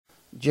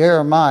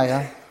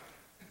Jeremiah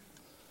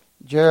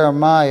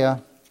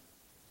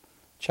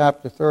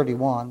chapter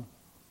 31.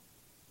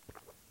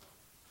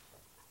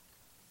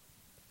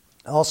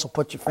 Also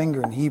put your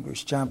finger in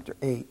Hebrews chapter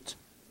 8,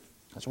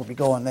 as we'll be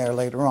going there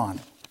later on.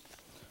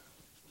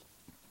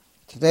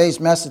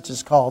 Today's message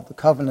is called the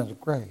Covenant of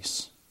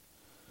Grace.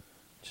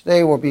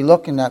 Today we'll be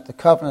looking at the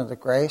Covenant of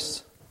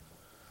Grace.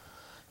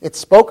 It's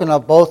spoken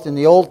of both in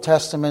the Old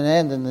Testament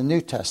and in the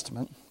New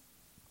Testament.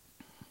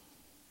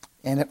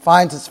 And it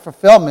finds its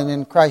fulfillment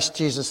in Christ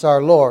Jesus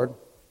our Lord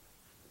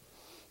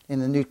in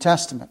the New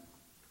Testament.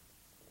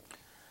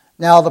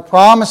 Now the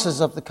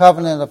promises of the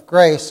Covenant of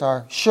Grace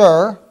are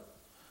sure,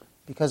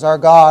 because our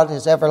God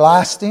is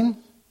everlasting,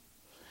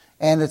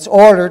 and it's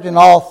ordered in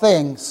all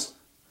things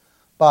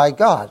by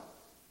God,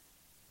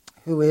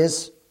 who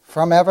is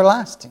from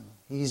everlasting.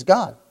 He's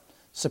God,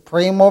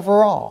 supreme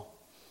over all.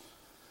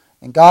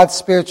 And God's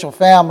spiritual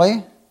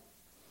family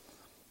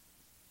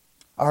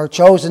are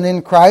chosen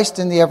in Christ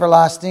in the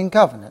everlasting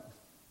covenant.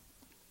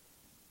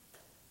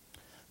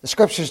 The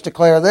Scriptures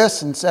declare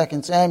this in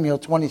 2 Samuel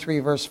 23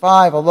 verse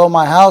 5, "Although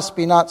my house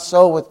be not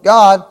so with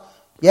God,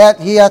 yet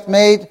he hath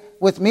made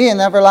with me an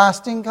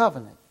everlasting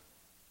covenant,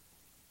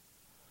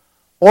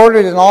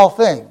 ordered in all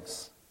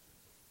things,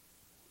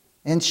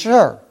 and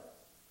sure."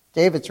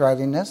 David's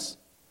writing this.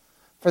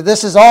 "For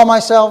this is all my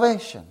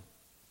salvation."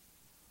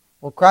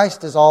 Well,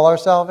 Christ is all our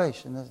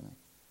salvation, isn't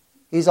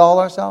he? He's all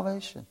our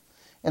salvation.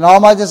 "And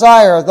all my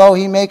desire, though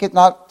he make it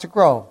not to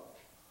grow."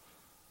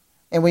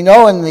 And we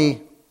know in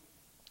the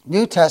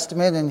New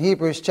Testament, in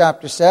Hebrews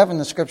chapter 7,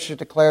 the Scripture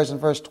declares in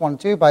verse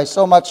 22, "By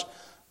so much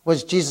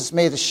was Jesus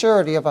made a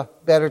surety of a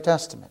better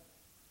testament,"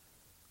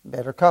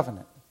 better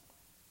covenant.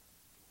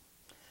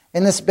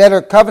 And this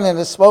better covenant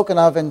is spoken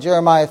of in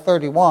Jeremiah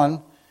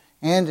 31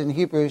 and in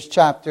Hebrews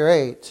chapter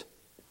 8.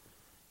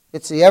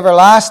 It's the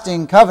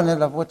everlasting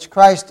covenant of which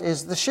Christ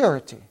is the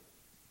surety.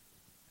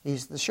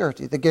 He's the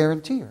surety, the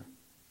guarantor.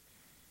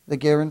 The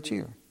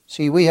guarantor.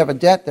 See, we have a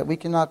debt that we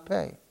cannot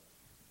pay.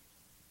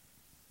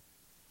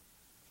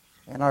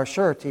 And our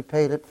surety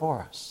paid it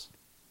for us.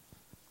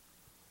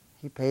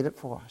 He paid it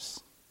for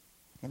us.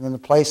 And in the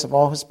place of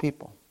all his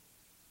people.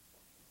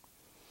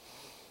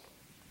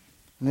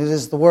 And it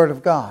is the Word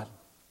of God,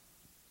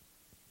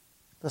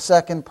 the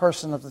second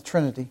person of the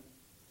Trinity,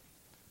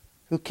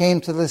 who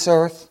came to this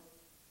earth,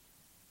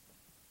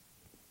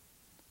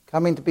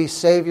 coming to be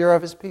Savior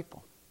of his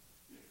people,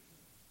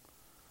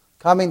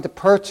 coming to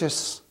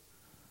purchase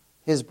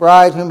his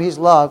bride whom he's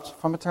loved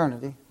from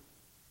eternity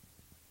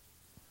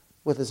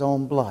with his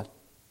own blood.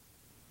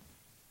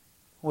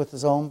 With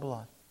his own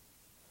blood.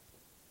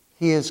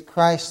 He is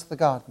Christ the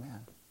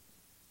God-man.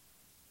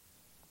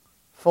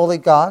 Fully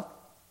God,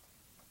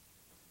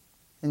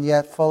 and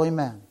yet fully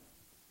man.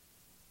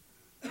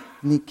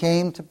 And he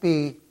came to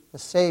be the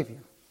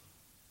Savior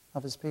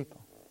of his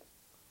people.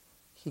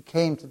 He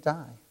came to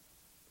die.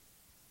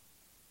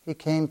 He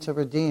came to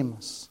redeem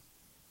us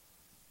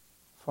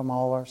from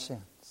all our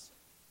sins.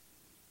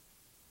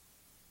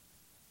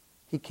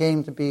 He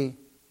came to be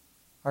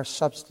our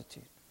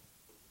substitute,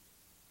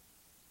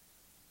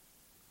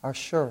 our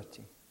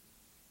surety,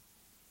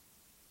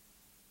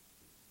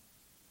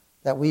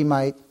 that we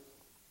might be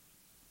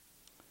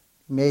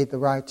made the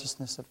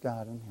righteousness of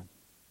God in him.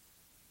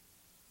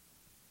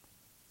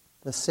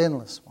 The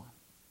sinless one,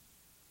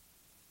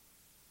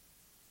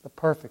 the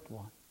perfect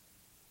one,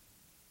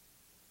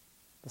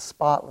 the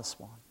spotless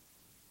one,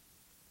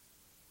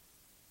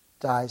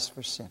 dies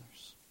for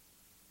sinners.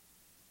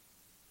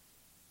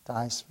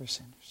 Dies for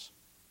sinners.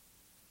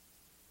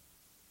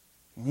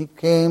 And he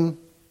came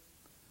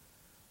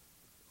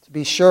to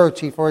be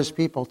surety for his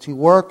people, to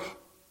work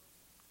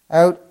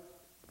out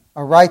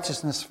a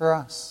righteousness for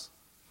us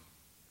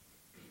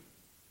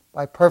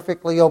by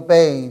perfectly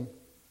obeying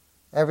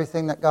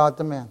everything that God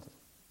demanded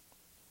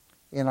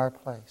in our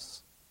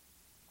place.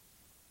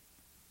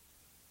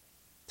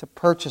 To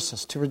purchase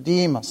us, to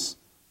redeem us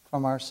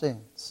from our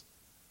sins.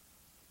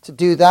 To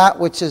do that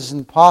which is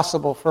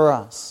impossible for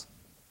us,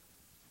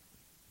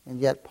 and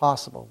yet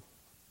possible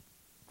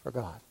for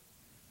God.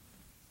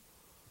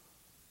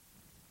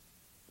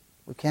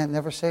 We can't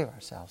never save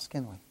ourselves,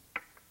 can we?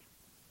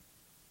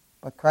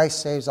 But Christ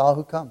saves all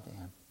who come to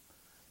him.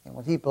 And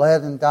when he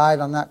bled and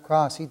died on that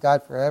cross, he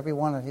died for every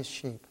one of his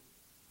sheep.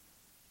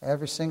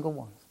 Every single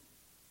one.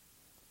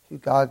 Who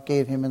God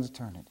gave him in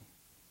eternity.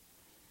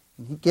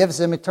 And he gives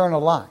them eternal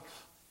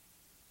life.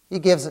 He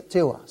gives it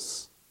to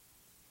us.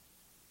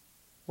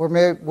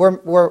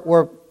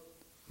 We're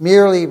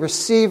merely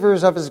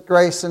receivers of his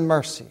grace and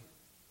mercy.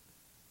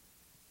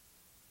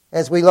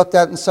 As we looked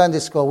at in Sunday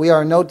school, we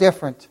are no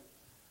different.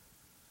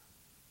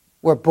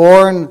 We're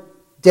born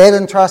dead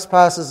in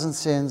trespasses and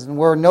sins, and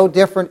we're no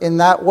different in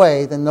that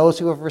way than those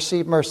who have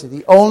received mercy.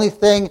 The only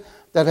thing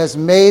that has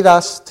made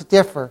us to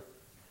differ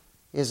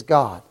is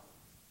God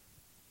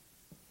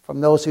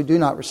from those who do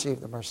not receive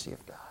the mercy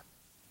of God.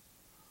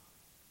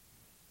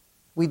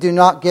 We do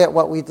not get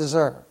what we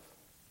deserve.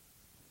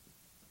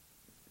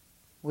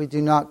 We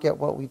do not get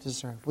what we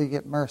deserve. We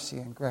get mercy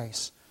and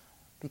grace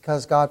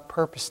because God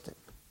purposed it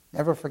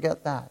Never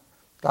forget that.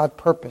 God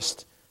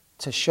purposed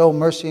to show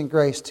mercy and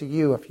grace to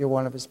you if you're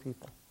one of his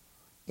people.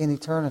 In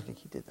eternity,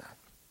 he did that.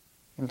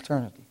 In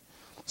eternity.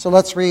 So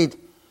let's read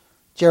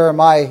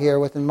Jeremiah here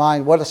with in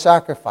mind. What a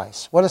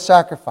sacrifice. What a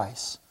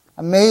sacrifice.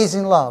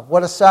 Amazing love.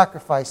 What a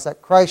sacrifice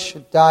that Christ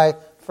should die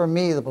for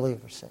me, the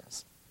believer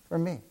says. For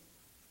me.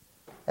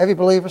 Every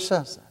believer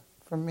says that.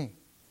 For me.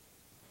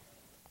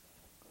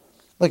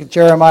 Look at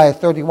Jeremiah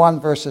 31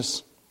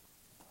 verses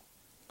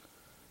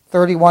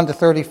 31 to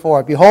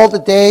 34. Behold, the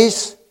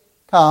days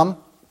come,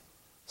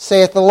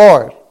 saith the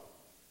Lord,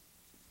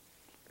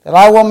 that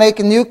I will make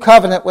a new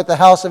covenant with the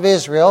house of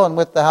Israel and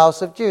with the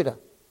house of Judah.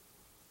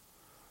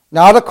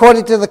 Not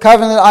according to the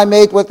covenant I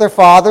made with their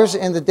fathers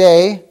in the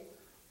day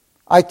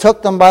I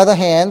took them by the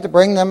hand to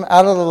bring them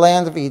out of the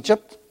land of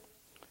Egypt,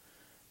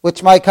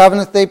 which my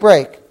covenant they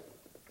break,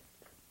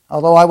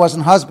 although I was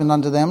an husband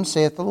unto them,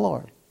 saith the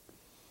Lord.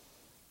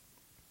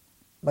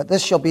 But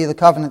this shall be the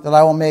covenant that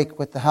I will make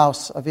with the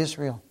house of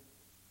Israel.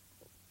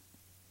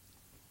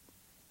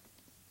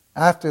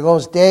 After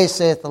those days,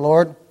 saith the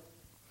Lord,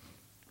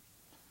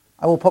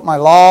 I will put my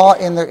law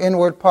in their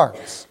inward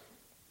parts,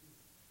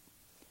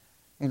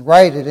 and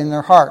write it in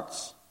their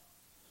hearts,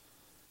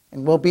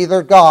 and will be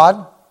their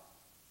God,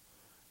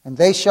 and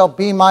they shall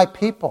be my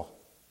people.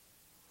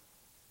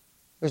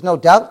 There's no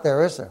doubt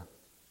there, is there?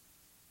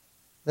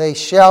 They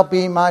shall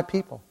be my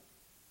people.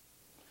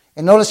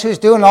 And notice who's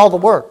doing all the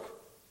work.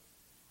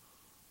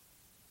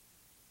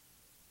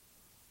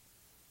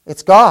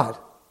 It's God.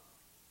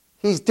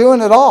 He's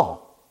doing it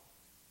all.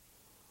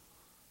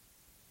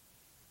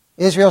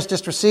 Israel's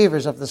just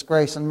receivers of this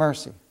grace and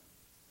mercy.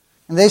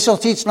 And they shall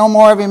teach no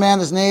more every man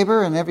his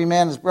neighbor and every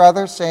man his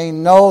brother,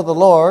 saying, Know the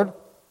Lord,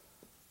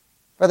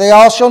 for they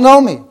all shall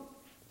know me,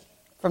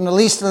 from the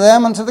least of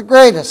them unto the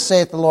greatest,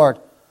 saith the Lord.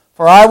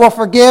 For I will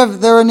forgive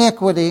their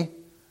iniquity,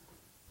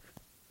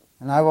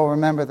 and I will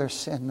remember their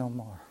sin no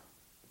more.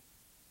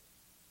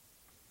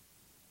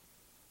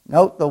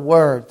 Note the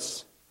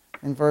words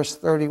in verse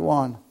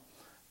 31. It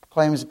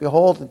proclaims,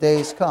 Behold, the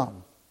days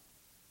come.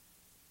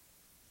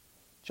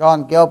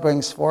 John Gill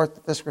brings forth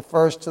that this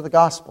refers to the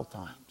gospel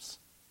times.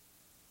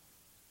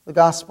 The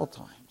gospel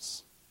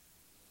times.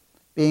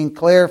 Being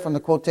clear from the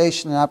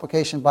quotation and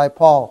application by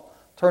Paul.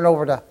 Turn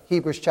over to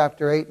Hebrews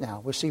chapter 8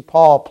 now. We see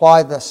Paul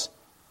apply this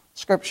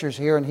scriptures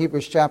here in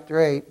Hebrews chapter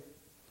 8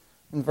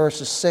 in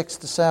verses 6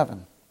 to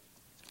 7.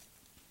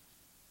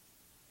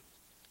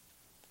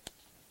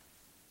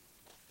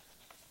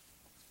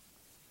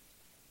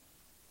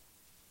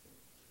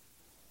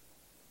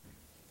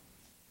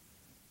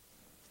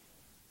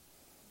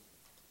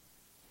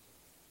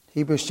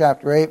 Hebrews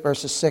chapter 8,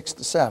 verses 6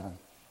 to 7.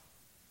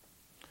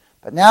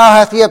 But now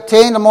hath he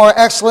obtained a more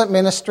excellent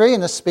ministry,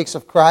 and this speaks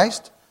of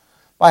Christ,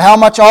 by how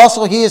much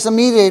also he is the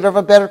mediator of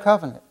a better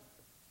covenant,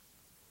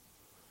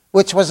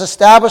 which was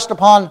established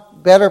upon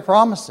better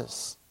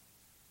promises.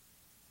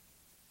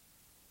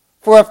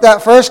 For if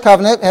that first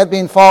covenant had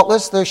been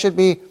faultless, there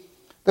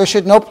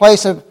should no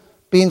place have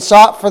been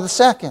sought for the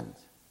second.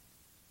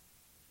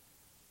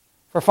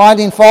 For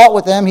finding fault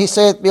with them, he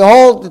saith,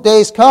 Behold, the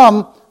days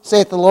come,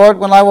 saith the Lord,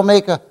 when I will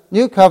make a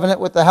new covenant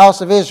with the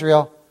house of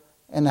Israel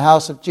and the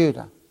house of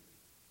Judah.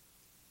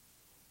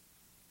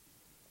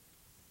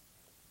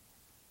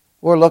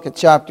 We'll look at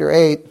chapter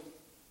 8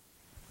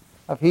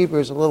 of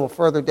Hebrews a little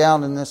further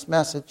down in this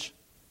message.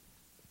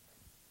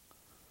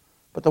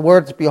 But the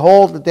words,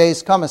 Behold, the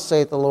days cometh,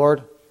 saith the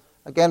Lord,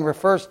 again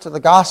refers to the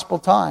gospel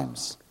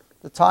times,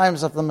 the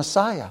times of the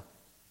Messiah.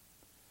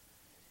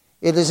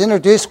 It is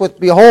introduced with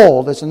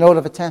Behold as a note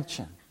of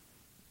attention.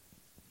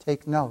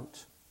 Take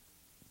note.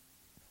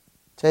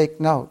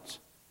 Take note.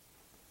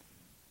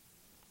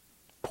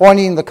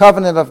 Pointing the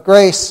covenant of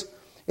grace,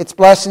 its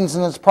blessings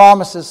and its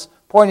promises,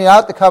 pointing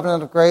out the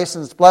covenant of grace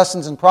and its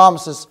blessings and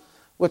promises,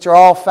 which are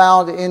all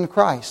found in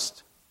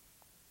Christ.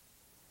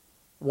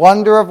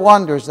 Wonder of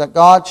wonders that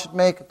God should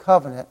make a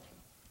covenant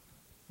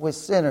with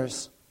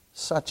sinners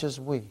such as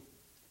we.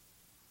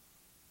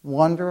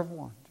 Wonder of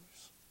wonders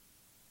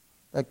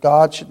that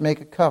God should make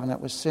a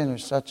covenant with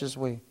sinners such as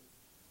we.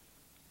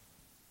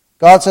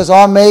 God says,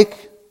 I'll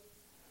make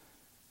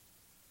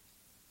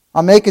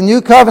a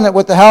new covenant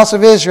with the house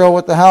of Israel,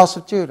 with the house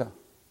of Judah.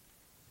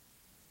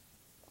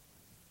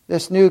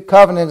 This new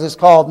covenant is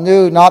called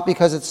new, not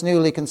because it's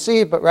newly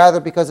conceived, but rather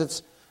because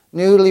it's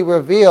newly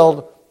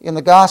revealed in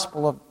the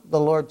gospel of the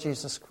Lord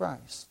Jesus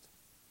Christ.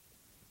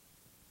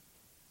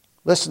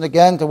 Listen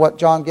again to what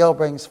John Gill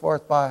brings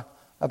forth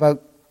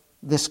about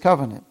this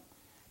covenant.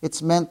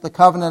 It's meant the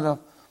covenant of,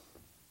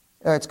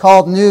 it's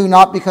called new,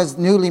 not because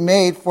newly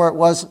made, for it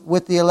was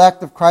with the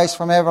elect of Christ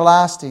from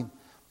everlasting.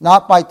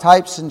 Not by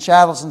types and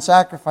shadows and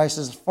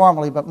sacrifices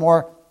formerly, but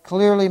more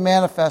clearly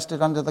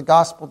manifested under the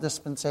gospel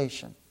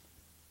dispensation.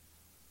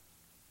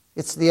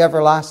 It's the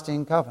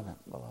everlasting covenant,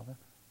 beloved.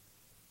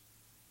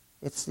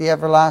 It's the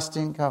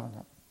everlasting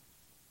covenant.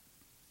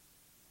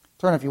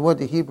 Turn, if you would,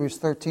 to Hebrews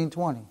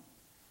 13:20.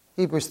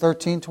 Hebrews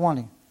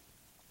 13:20.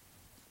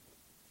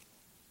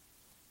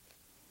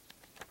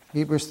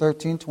 Hebrews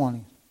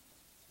 13:20.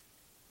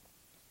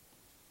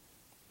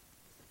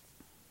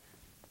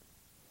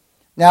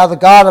 Now the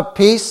God of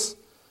peace,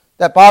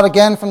 that brought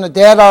again from the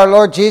dead our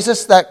Lord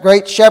Jesus, that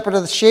great shepherd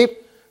of the sheep,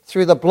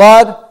 through the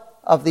blood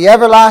of the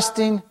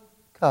everlasting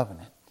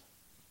covenant.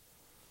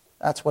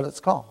 That's what it's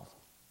called.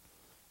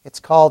 It's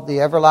called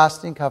the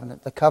everlasting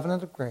covenant, the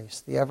covenant of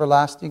grace, the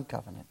everlasting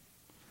covenant.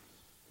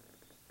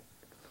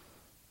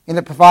 And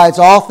it provides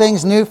all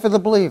things new for the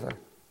believer.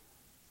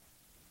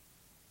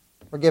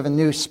 We're given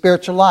new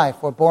spiritual life.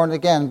 We're born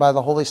again by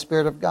the Holy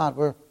Spirit of God.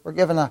 We're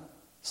given a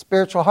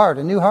spiritual heart,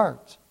 a new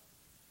heart.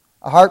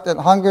 A heart that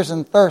hungers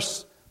and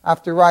thirsts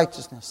after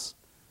righteousness.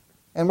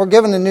 And we're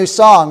given a new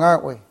song,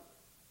 aren't we?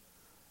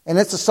 And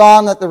it's a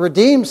song that the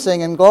redeemed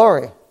sing in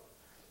glory.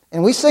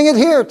 And we sing it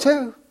here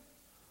too.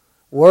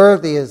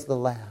 Worthy is the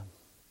Lamb.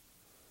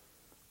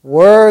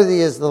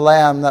 Worthy is the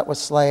Lamb that was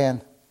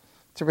slain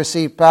to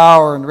receive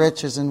power and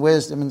riches and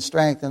wisdom and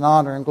strength and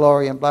honor and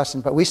glory and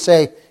blessing. But we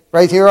say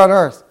right here on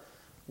earth,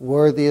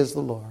 worthy is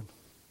the Lord.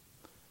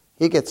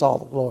 He gets all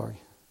the glory.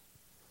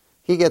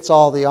 He gets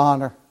all the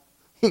honor.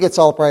 He gets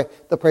all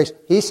the praise.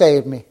 He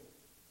saved me.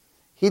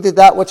 He did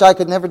that which I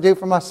could never do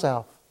for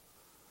myself.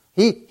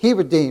 He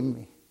redeemed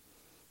me.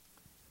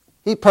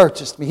 He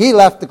purchased me. He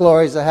left the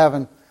glories of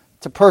heaven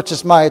to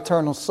purchase my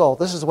eternal soul.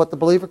 This is what the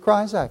believer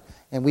cries out.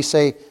 And we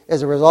say,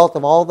 as a result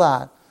of all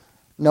that,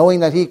 knowing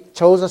that He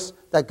chose us,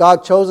 that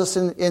God chose us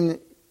in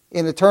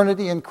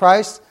eternity in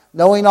Christ,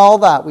 knowing all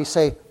that, we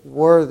say,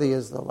 worthy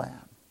is the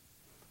Lamb.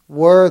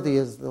 Worthy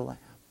is the Lamb.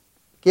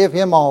 Give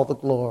Him all the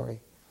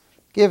glory.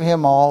 Give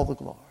Him all the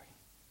glory.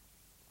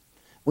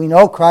 We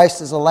know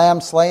Christ is a lamb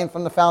slain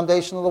from the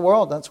foundation of the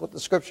world. That's what the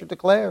Scripture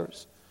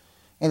declares.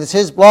 And it's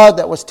His blood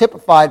that was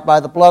typified by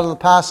the blood of the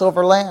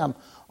Passover lamb.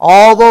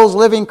 All those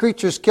living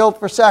creatures killed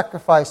for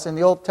sacrifice in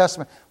the Old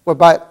Testament were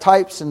by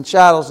types and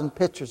shadows and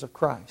pictures of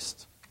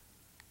Christ.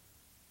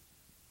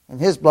 And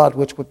His blood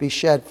which would be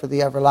shed for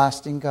the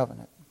everlasting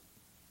covenant.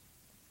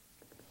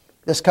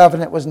 This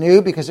covenant was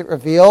new because it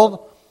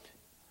revealed,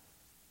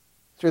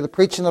 through the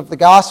preaching of the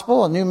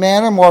gospel, a new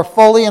manner, more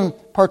fully and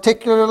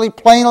particularly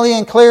plainly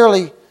and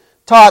clearly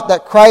taught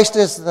that Christ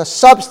is the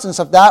substance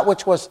of that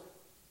which was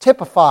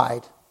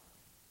typified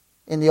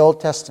in the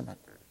Old Testament.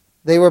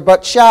 They were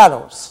but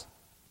shadows,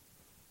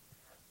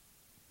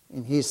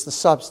 and He's the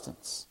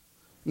substance.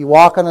 You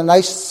walk on a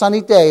nice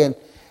sunny day,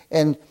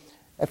 and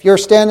if you're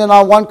standing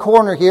on one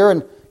corner here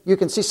and you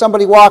can see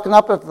somebody walking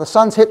up, if the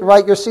sun's hitting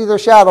right, you'll see their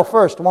shadow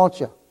first, won't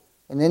you?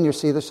 And then you'll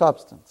see their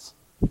substance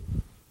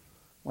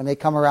when they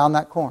come around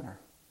that corner.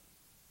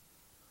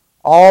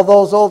 All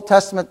those Old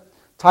Testament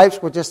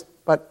types were just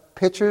but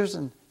pictures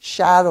and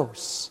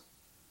shadows.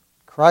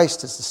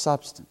 Christ is the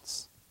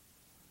substance.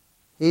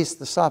 He's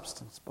the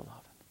substance, beloved.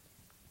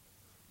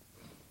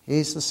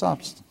 He's the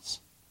substance.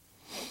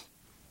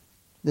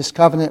 This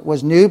covenant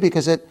was new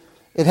because it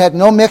had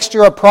no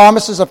mixture of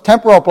promises of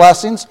temporal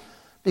blessings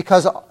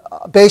because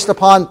based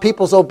upon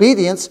people's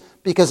obedience,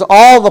 because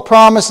all the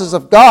promises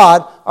of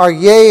God are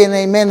yea and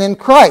amen in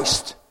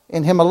Christ,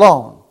 in Him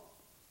alone.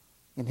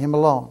 In Him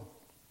alone.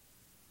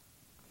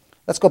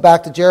 Let's go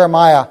back to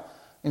Jeremiah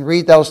and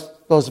read those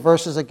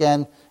verses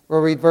again.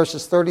 We'll read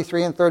verses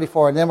 33 and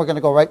 34, and then we're going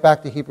to go right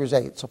back to Hebrews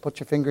 8. So put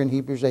your finger in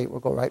Hebrews 8. We'll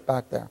go right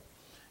back there.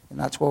 And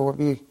that's where we'll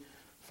be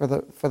for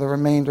the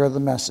remainder of the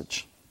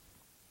message.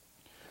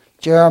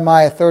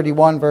 Jeremiah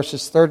 31,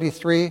 verses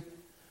 33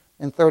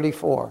 and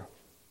 34.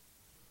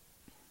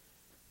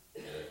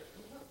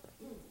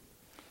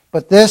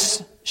 But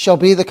this shall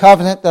be the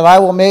covenant that I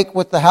will make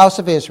with the house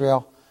of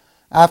Israel.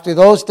 After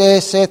those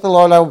days, saith the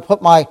Lord, I will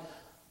put my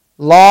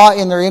law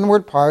in their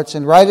inward parts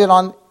and write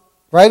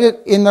it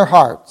in their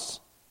hearts,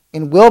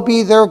 and will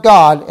be their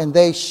God, and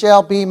they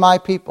shall be my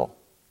people.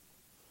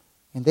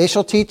 And they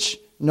shall teach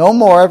no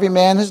more every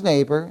man his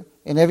neighbor,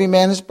 and every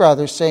man his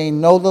brother, saying,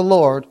 Know the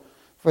Lord,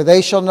 for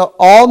they shall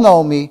all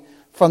know me,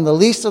 from the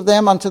least of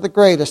them unto the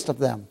greatest of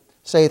them,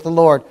 saith the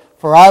Lord.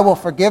 For I will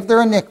forgive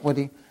their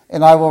iniquity,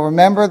 and I will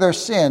remember their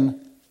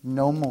sin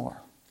no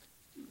more.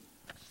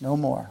 No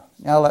more.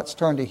 Now let's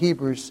turn to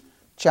Hebrews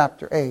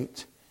chapter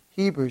 8.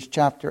 Hebrews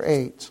chapter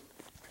 8.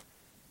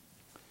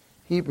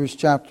 Hebrews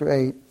chapter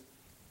 8.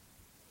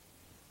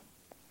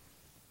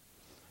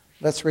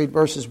 Let's read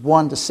verses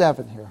 1 to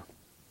 7 here.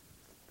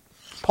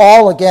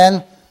 Paul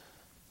again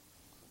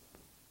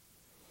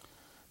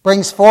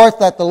brings forth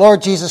that the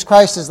Lord Jesus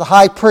Christ is the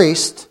high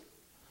priest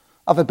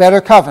of a better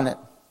covenant.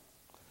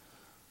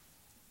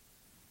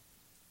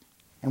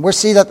 And we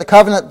see that the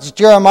covenant that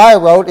Jeremiah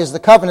wrote is the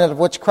covenant of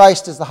which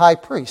Christ is the high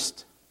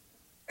priest.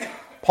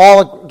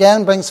 Paul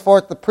again brings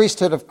forth the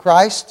priesthood of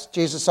Christ,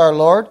 Jesus our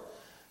Lord,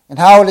 and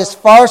how it is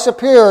far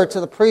superior to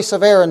the priests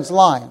of Aaron's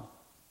line.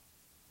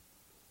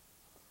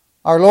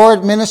 Our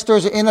Lord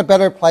ministers in a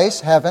better place,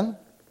 heaven,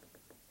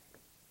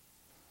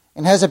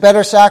 and has a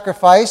better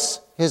sacrifice,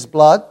 His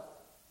blood,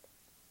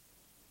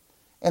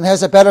 and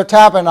has a better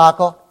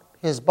tabernacle,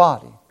 His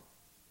body,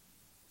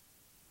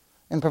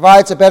 and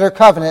provides a better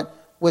covenant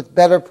with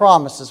better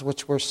promises,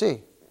 which we'll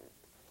see.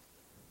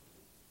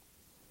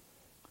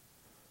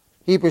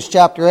 Hebrews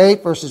chapter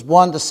 8, verses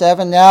 1 to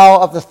 7. Now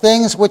of the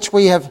things which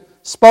we have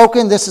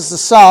spoken, this is the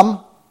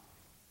sum.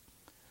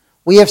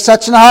 We have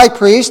such an high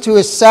priest who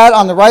is sat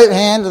on the right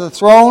hand of the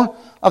throne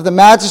of the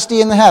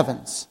majesty in the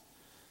heavens,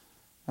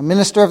 a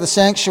minister of the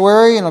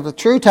sanctuary and of the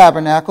true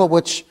tabernacle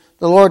which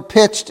the Lord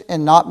pitched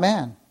and not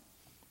man.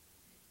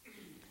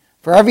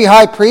 For every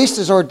high priest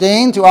is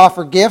ordained to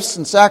offer gifts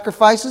and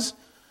sacrifices,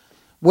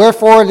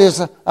 wherefore it is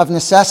of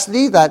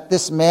necessity that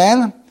this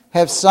man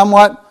have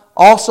somewhat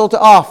also to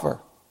offer.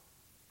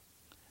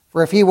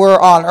 For if he were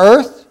on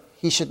earth,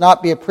 he should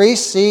not be a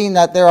priest, seeing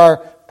that there are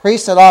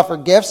priests that offer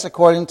gifts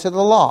according to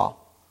the law,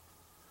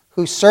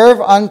 who serve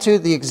unto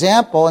the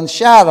example and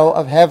shadow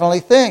of heavenly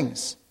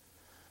things.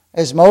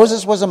 As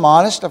Moses was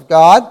admonished of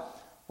God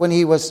when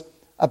he was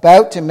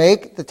about to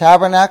make the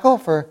tabernacle,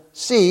 for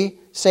see,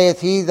 saith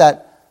he,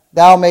 that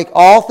thou make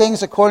all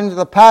things according to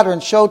the pattern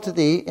showed to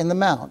thee in the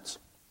mount.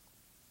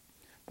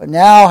 But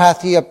now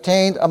hath he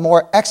obtained a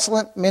more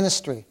excellent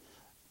ministry.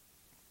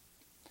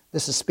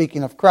 This is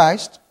speaking of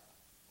Christ.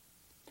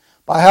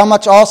 By how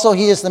much also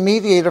he is the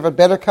mediator of a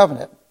better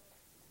covenant,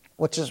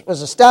 which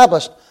was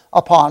established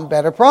upon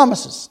better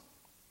promises.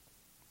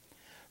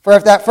 For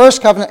if that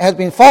first covenant had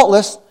been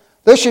faultless,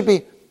 there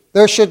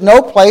should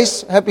no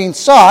place have been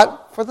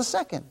sought for the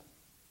second.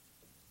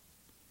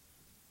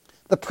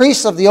 The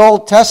priests of the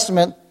Old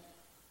Testament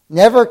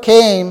never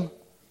entered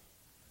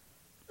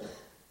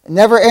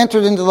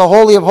into the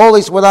Holy of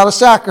Holies without a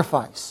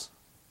sacrifice.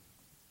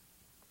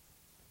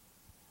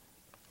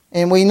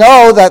 And we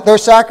know that their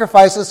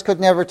sacrifices could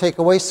never take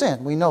away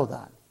sin. We know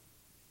that.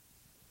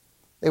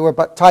 They were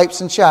but types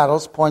and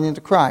shadows pointing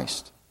to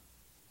Christ.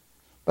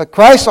 But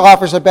Christ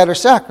offers a better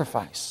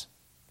sacrifice.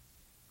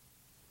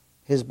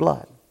 His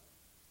blood.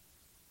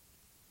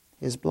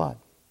 His blood.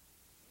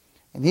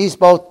 And he's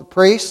both the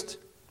priest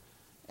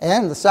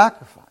and the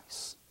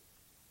sacrifice.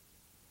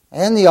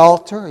 And the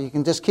altar. You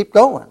can just keep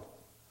going.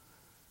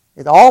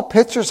 It all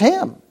pictures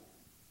him.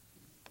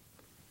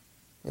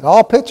 It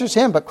all pictures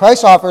him. But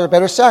Christ offered a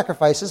better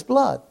sacrifice, his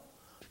blood.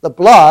 The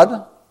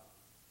blood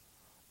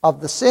of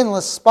the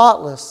sinless,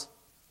 spotless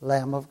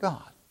Lamb of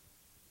God.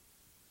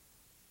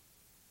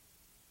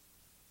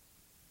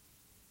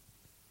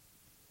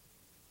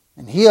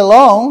 And he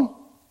alone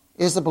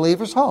is the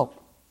believer's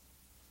hope.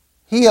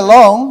 He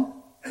alone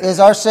is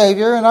our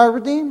Savior and our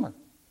Redeemer.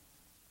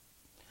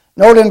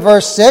 Note in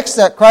verse 6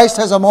 that Christ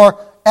has a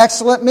more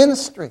excellent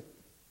ministry.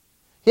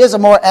 He has a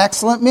more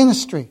excellent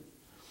ministry.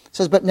 It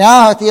says, but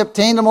now hath he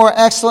obtained a more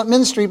excellent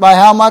ministry, by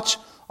how much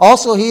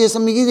also he is the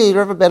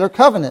mediator of a better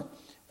covenant,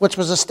 which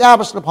was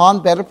established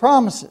upon better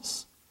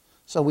promises.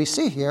 So we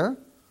see here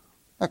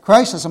that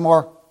Christ has a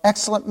more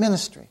excellent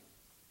ministry.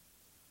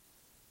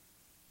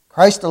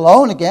 Christ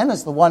alone, again,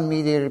 is the one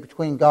mediator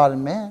between God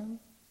and man.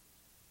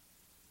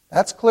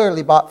 That's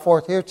clearly brought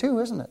forth here too,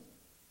 isn't it?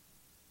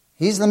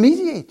 He's the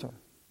mediator.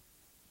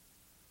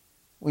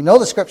 We know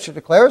the Scripture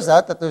declares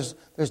that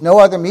there's no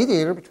other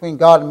mediator between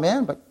God and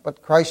man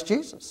but Christ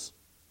Jesus.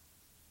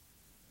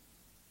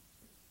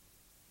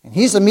 And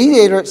he's the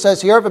mediator, it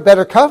says here, of a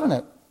better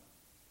covenant.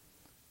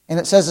 And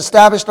it says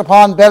established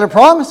upon better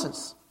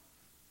promises.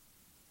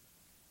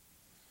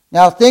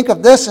 Now think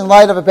of this in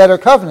light of a better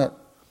covenant.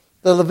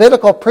 The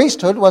Levitical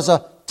priesthood was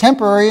a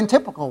temporary and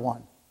typical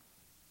one.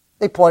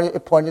 It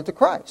pointed to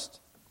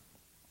Christ.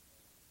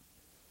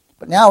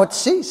 But now it's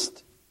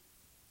ceased.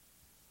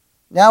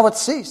 Now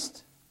it's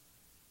ceased.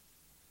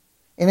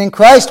 And in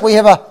Christ we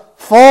have a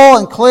full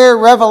and clear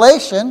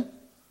revelation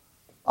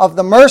of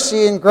the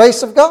mercy and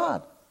grace of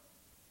God.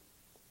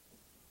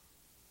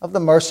 Of the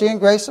mercy and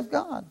grace of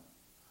God.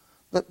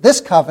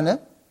 This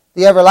covenant,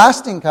 the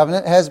everlasting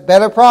covenant, has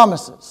better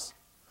promises.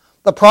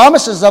 The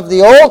promises of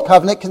the old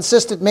covenant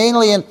consisted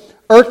mainly in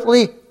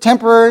earthly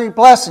temporary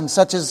blessings,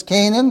 such as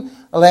Canaan,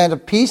 a land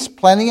of peace,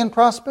 plenty, and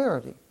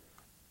prosperity.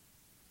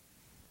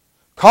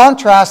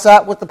 Contrast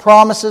that with the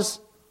promises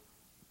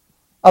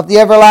of the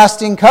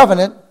everlasting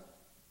covenant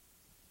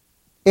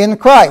in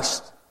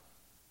Christ.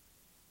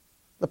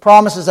 The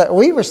promises that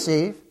we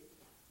receive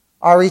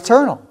are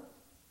eternal,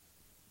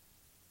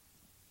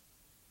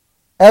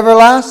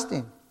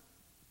 everlasting.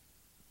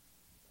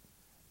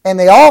 And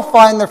they all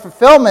find their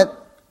fulfillment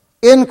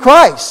in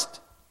Christ.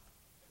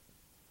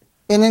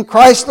 And in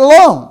Christ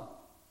alone.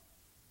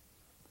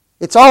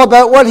 It's all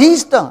about what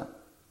He's done.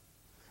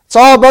 It's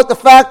all about the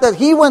fact that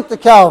He went to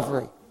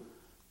Calvary.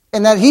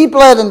 And that He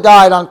bled and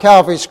died on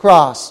Calvary's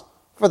cross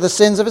for the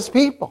sins of His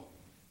people.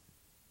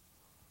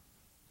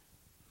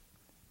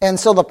 And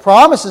so the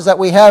promises that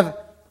we have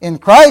in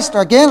Christ,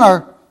 again,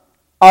 are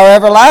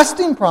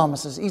everlasting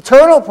promises,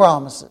 eternal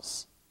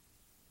promises.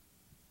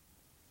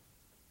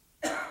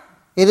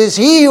 It is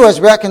He who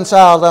has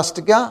reconciled us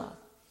to God.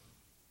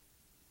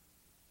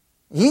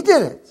 He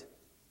did it.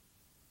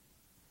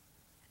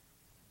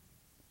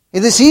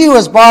 It is He who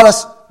has brought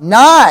us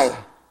nigh.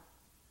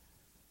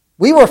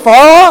 We were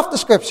far off, the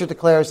Scripture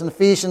declares in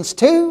Ephesians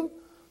 2.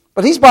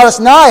 But He's brought us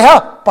nigh.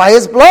 How? By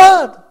His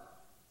blood.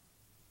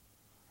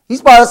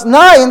 He's brought us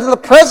nigh into the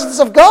presence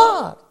of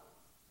God.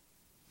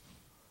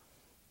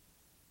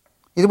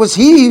 It was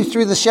He who,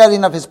 through the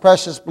shedding of His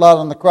precious blood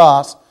on the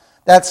cross,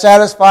 that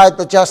satisfied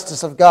the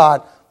justice of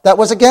God that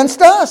was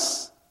against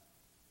us.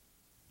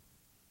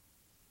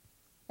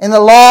 in the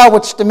law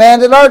which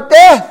demanded our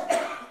death.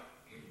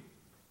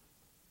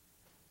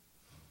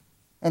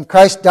 And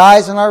Christ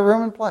dies in our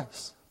room and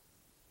place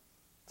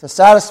to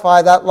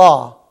satisfy that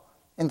law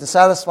and to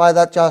satisfy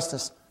that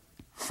justice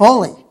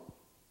fully.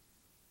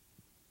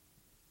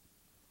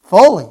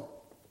 Fully.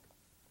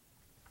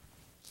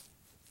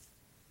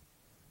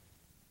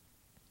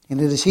 And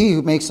it is He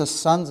who makes us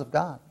sons of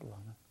God, beloved.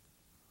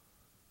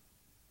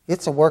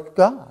 It's a work of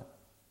God.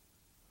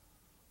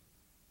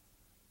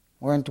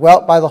 We're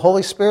indwelt by the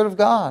Holy Spirit of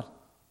God.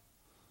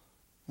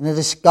 And it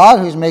is God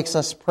who makes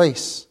us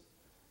priests.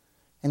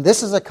 And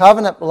this is a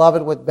covenant,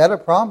 beloved, with better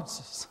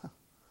promises.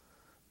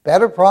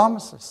 Better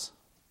promises.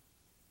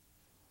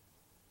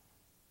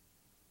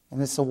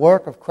 And it's the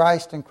work of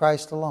Christ and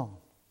Christ alone.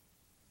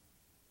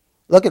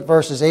 Look at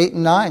verses 8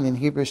 and 9 in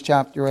Hebrews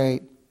chapter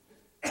 8.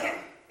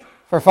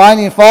 For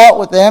finding fault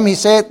with them, he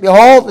saith,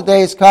 Behold, the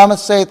days cometh,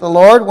 saith the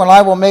Lord, when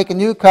I will make a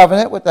new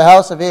covenant with the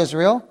house of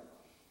Israel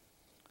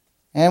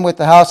and with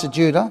the house of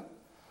Judah,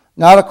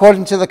 not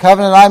according to the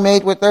covenant I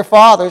made with their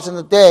fathers in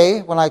the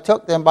day when I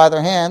took them by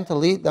their hand to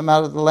lead them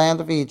out of the land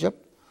of Egypt,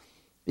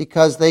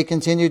 because they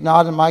continued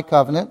not in my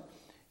covenant,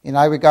 and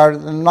I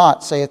regarded them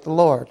not, saith the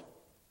Lord.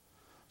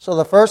 So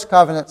the first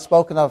covenant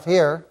spoken of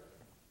here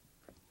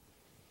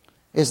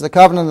is the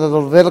covenant of the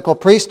Levitical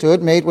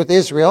priesthood made with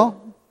Israel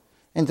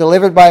and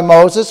delivered by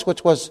Moses,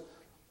 which was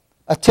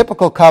a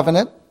typical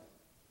covenant.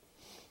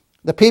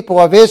 The people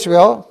of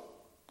Israel,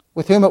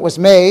 with whom it was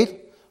made,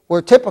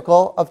 were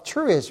typical of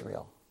true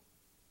Israel.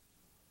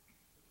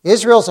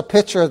 Israel is a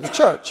picture of the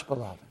church,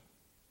 beloved.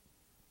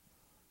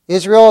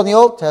 Israel in the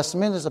Old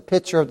Testament is a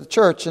picture of the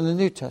church in the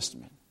New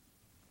Testament.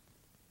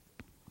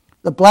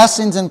 The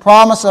blessings and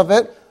promise of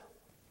it,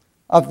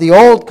 of the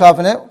Old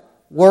Covenant,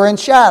 were in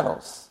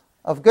shadows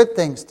of good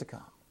things to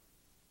come.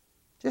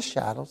 Just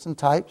shadows and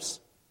types,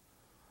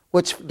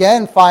 which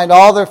again find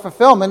all their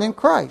fulfillment in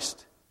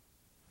Christ.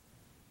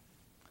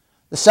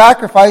 The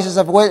sacrifices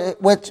of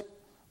which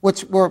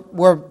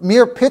were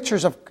mere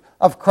pictures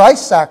of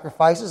Christ's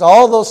sacrifices,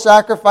 all those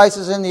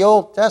sacrifices in the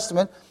Old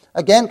Testament,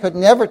 again, could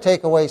never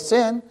take away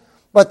sin,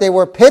 but they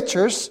were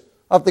pictures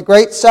of the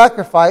great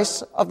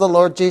sacrifice of the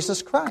Lord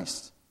Jesus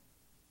Christ.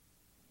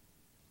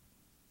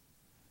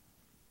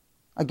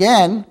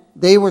 Again,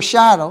 they were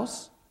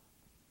shadows,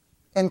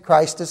 and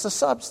Christ is the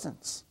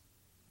substance.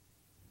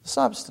 The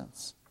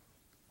substance.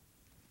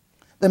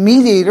 The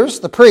mediators,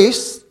 the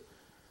priests,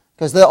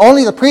 because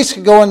only the priests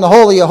could go in the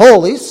Holy of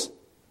Holies.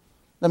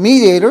 The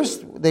mediators,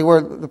 they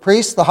were the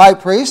priests, the high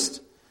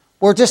priest,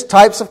 were just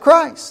types of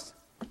Christ,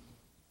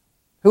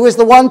 who is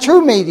the one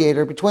true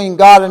mediator between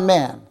God and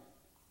man.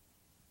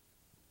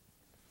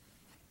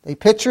 They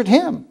pictured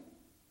Him.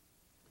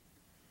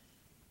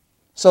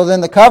 So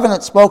then the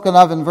covenant spoken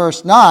of in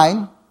verse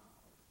 9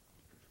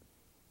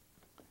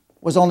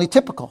 was only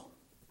typical,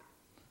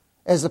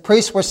 as the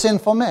priests were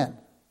sinful men.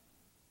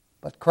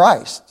 But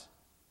Christ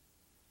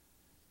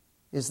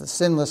is the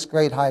sinless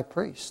great high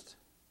priest.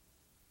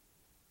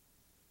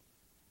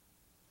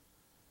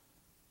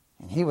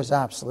 And He was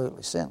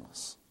absolutely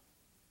sinless.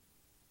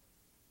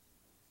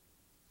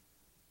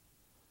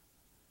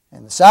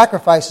 And the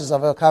sacrifices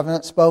of a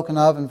covenant spoken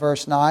of in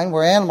verse 9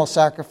 were animal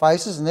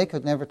sacrifices, and they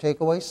could never take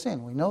away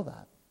sin. We know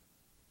that.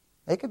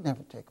 They could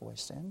never take away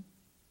sin.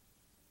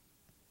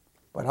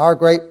 But our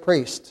great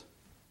priest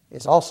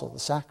is also the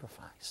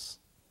sacrifice.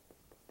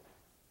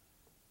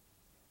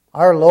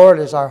 Our Lord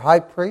is our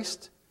high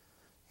priest,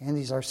 and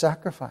He's our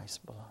sacrifice,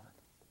 beloved.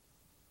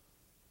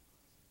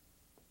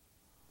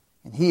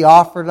 And He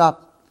offered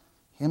up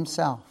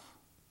Himself.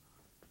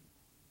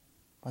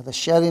 By the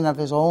shedding of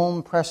His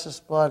own precious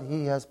blood,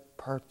 He has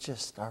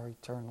purchased our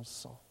eternal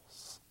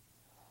souls.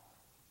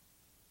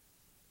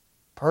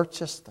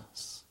 Purchased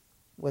us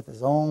with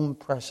His own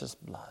precious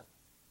blood.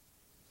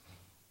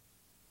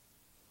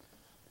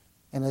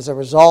 And as a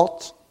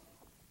result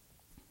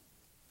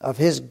of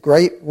His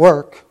great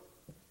work,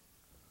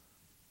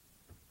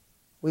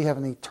 we have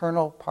an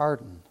eternal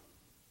pardon.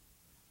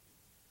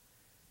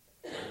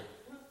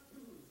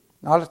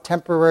 Not a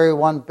temporary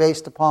one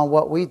based upon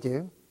what we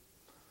do,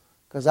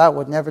 because that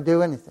would never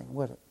do anything,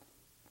 would it?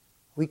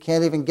 We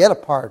can't even get a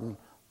pardon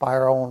by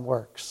our own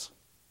works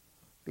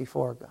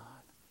before God.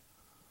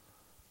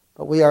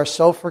 But we are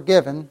so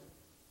forgiven,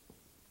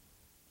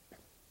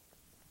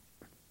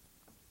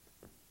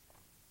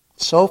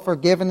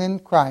 in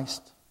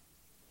Christ,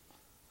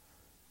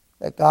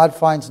 that God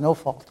finds no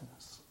fault in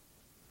us.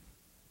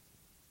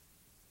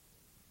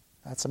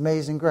 That's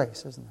amazing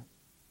grace, isn't it?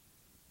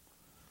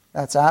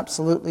 That's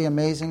absolutely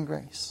amazing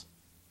grace.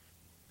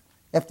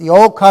 If the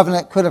old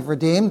covenant could have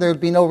redeemed, there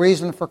would be no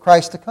reason for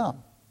Christ to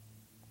come.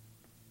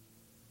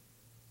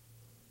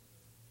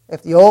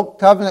 If the old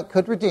covenant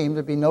could redeem, there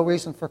would be no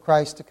reason for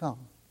Christ to come.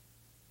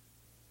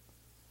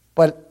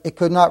 But it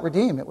could not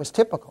redeem. It was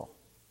typical.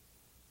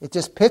 It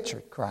just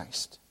pictured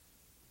Christ,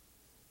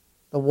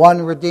 the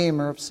one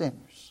Redeemer of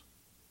sinners.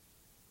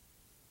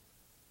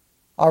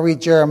 I'll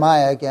read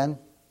Jeremiah again.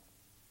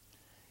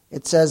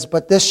 It says,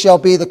 But this shall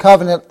be the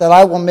covenant that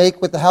I will make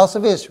with the house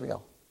of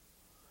Israel.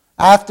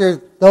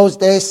 After those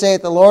days,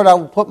 saith the Lord, I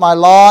will put my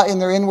law in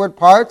their inward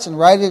parts and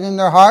write it in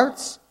their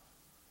hearts,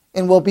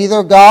 and will be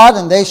their God,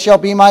 and they shall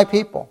be my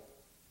people.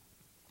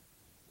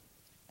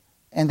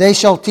 And they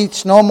shall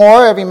teach no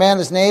more every man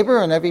his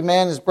neighbor and every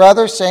man his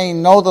brother,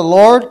 saying, Know the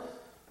Lord,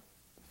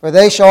 for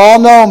they shall all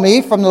know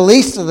me, from the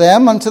least of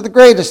them unto the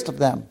greatest of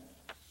them,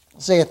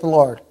 saith the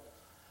Lord.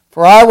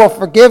 For I will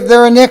forgive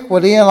their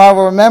iniquity, and I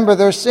will remember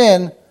their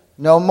sin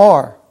no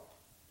more.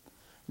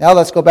 Now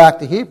let's go back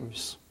to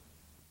Hebrews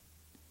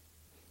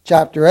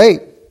chapter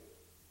 8.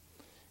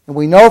 And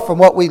we know from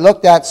what we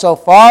looked at so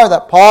far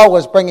that Paul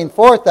was bringing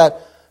forth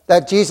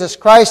that Jesus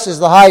Christ is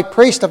the high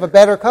priest of a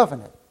better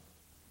covenant.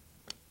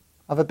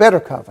 Of a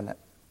better covenant.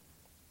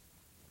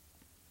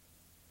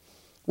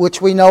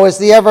 Which we know is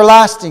the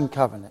everlasting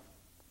covenant.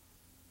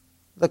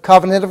 The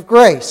covenant of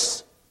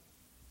grace.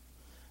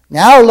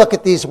 Now look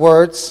at these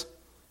words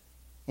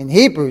in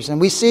Hebrews,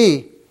 and we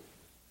see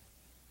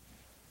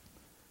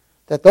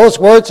that those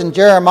words in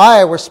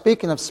Jeremiah were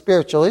speaking of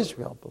spiritual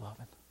Israel, beloved.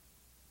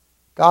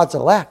 God's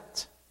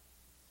elect.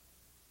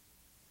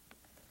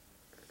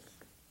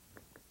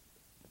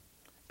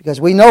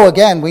 Because we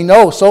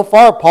know so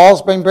far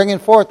Paul's been bringing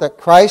forth that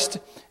Christ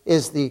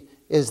is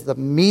the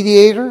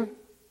mediator,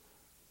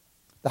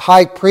 the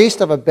high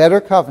priest of a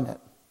better covenant.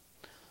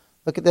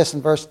 Look at this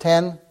in verse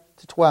 10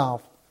 to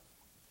 12.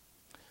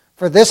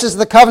 For this is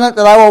the covenant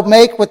that I will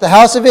make with the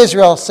house of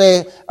Israel,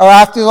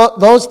 after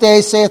those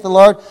days, saith the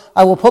Lord,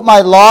 I will put my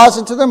laws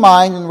into their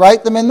mind and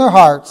write them in their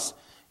hearts,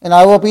 and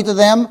I will be to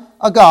them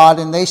a God,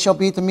 and they shall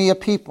be to me a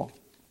people.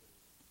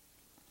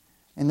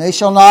 And they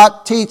shall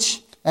not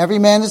teach every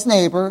man his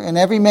neighbor, and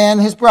every man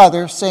his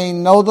brother,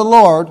 saying, Know the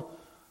Lord,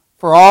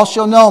 for all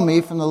shall know me,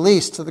 from the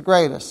least to the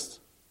greatest.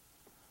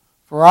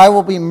 For I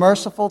will be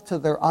merciful to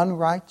their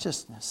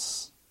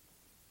unrighteousness,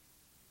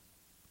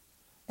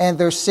 and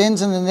their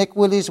sins and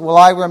iniquities will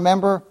I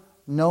remember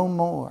no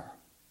more.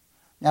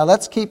 Now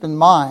let's keep in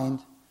mind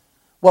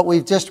what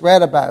we've just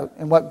read about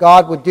and what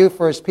God would do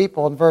for his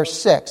people in verse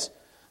 6.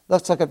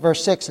 Let's look at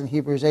verse 6 in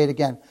Hebrews 8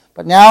 again.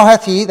 But now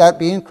hath he, that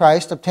being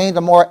Christ, obtained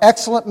a more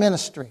excellent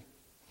ministry,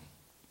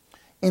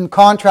 in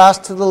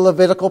contrast to the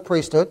Levitical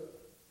priesthood,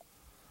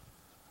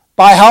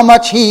 by how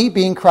much he,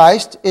 being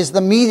Christ, is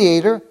the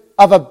mediator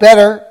of a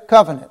better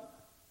covenant,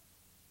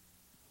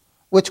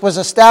 which was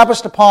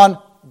established upon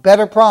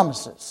better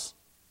promises.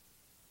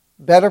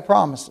 Better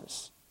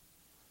promises.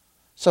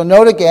 So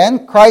note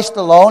again, Christ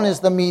alone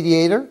is the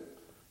mediator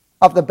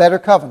of the better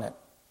covenant,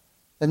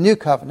 the new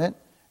covenant,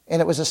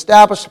 and it was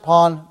established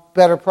upon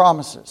better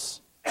promises.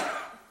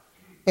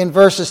 In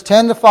verses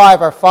 10 to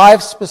 5 are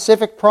 5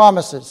 specific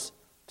promises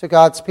to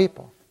God's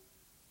people.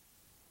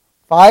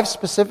 5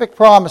 specific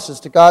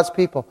promises to God's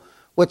people,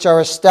 which are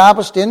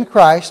established in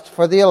Christ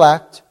for the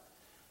elect.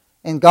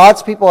 And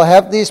God's people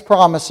have these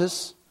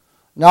promises,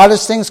 not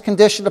as things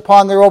conditioned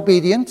upon their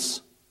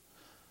obedience,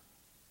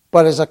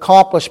 but as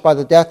accomplished by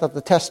the death of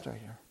the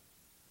testator,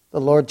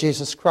 the Lord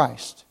Jesus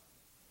Christ.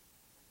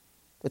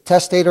 The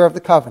testator of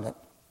the covenant,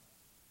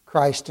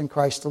 Christ and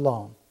Christ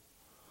alone.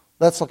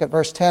 Let's look at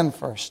verse 10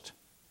 first.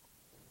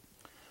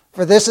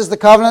 For this is the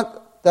covenant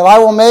that I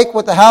will make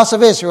with the house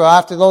of Israel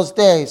after those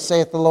days,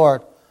 saith the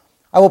Lord.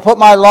 I will put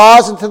my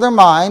laws into their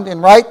mind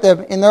and write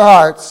them in their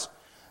hearts,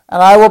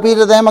 and I will be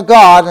to them a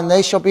God, and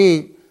they shall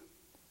be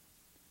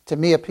to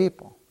me a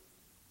people.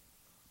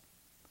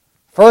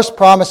 First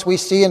promise we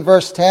see in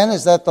verse 10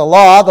 is that the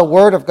law, the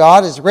word of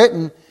God, is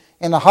written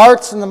in the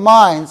hearts and the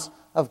minds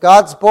of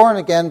God's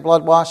born-again,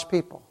 blood-washed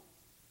people.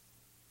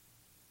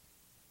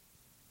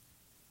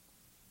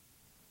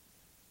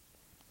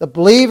 The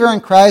believer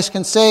in Christ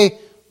can say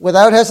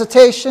without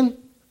hesitation,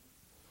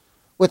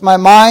 with my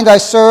mind I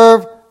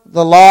serve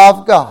the law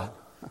of God.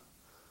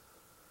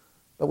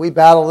 But we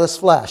battle this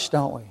flesh,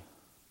 don't we?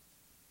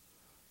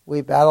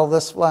 We battle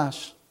this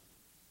flesh.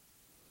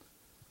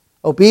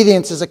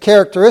 Obedience is a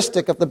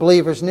characteristic of the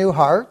believer's new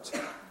heart.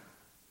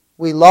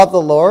 We love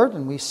the Lord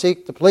and we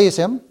seek to please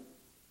Him.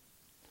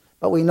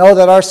 But we know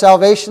that our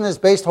salvation is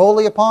based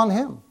wholly upon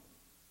Him.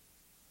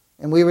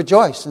 And we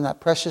rejoice in that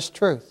precious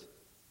truth.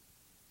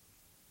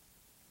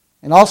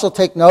 And also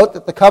take note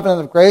that the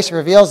covenant of grace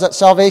reveals that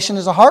salvation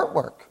is a heart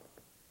work.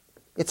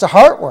 It's a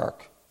heart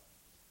work.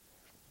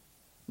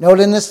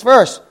 Note in this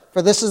verse,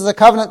 for this is the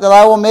covenant that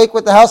I will make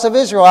with the house of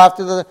Israel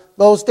after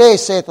those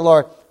days, saith the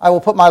Lord. I will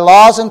put my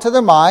laws into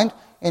their mind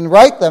and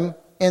write them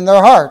in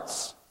their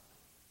hearts.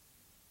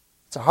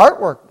 It's a heart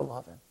work,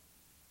 beloved.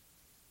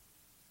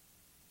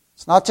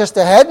 It's not just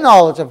a head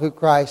knowledge of who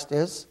Christ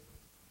is.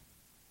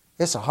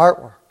 It's a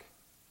heart work.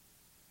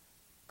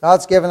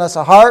 God's given us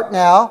a heart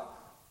now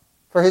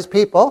for His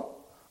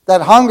people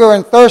that hunger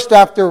and thirst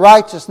after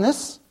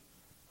righteousness.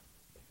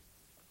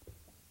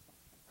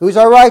 Who's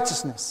our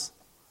righteousness?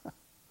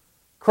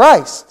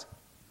 Christ.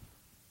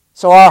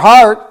 So our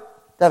heart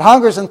that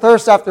hungers and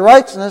thirsts after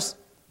righteousness,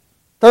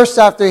 thirsts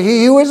after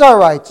He who is our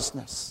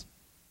righteousness,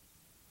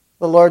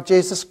 the Lord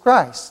Jesus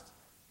Christ.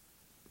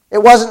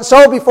 It wasn't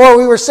so before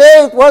we were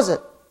saved, was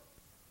it?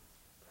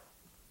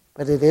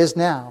 But it is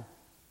now.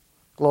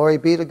 Glory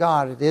be to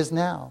God, it is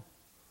now.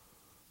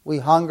 we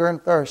hunger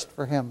and thirst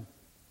for Him,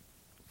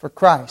 for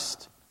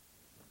Christ.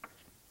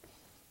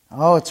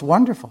 Oh, it's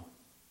wonderful.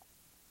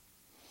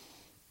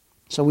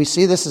 So we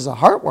see this as a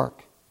heart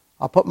work.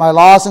 I'll put my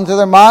laws into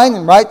their mind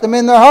and write them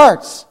in their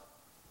hearts.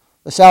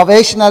 The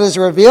salvation that is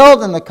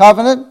revealed in the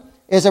covenant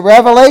is a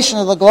revelation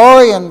of the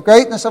glory and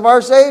greatness of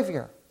our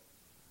Savior.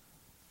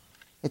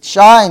 It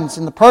shines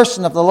in the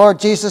person of the Lord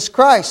Jesus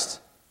Christ.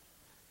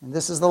 And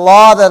this is the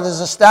law that is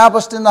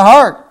established in the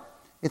heart.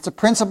 It's a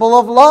principle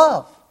of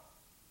love.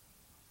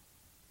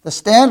 The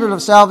standard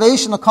of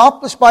salvation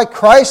accomplished by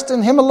Christ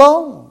and Him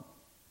alone.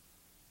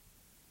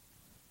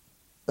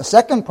 The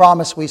second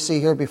promise we see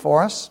here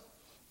before us,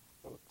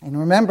 and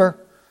remember,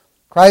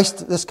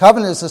 Christ, this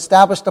covenant is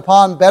established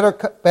upon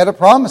better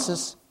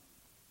promises.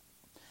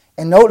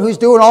 And note who's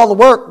doing all the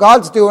work.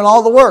 God's doing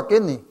all the work,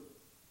 isn't He?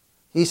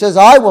 He says,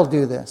 I will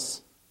do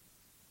this.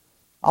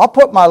 I'll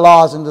put my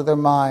laws into their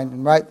mind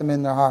and write them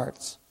in their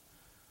hearts.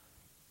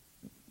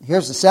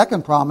 Here's the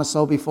second promise,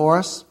 though, before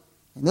us.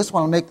 And this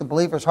one will make the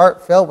believer's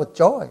heart fill with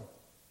joy.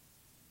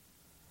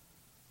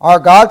 Our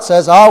God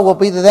says, I will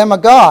be to them a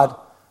God,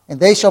 and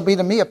they shall be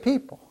to me a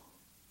people.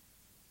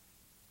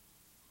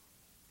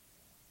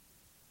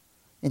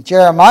 In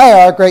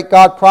Jeremiah, our great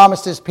God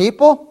promised His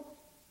people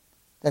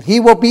that He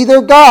will be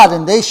their God,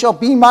 and they shall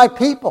be my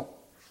people.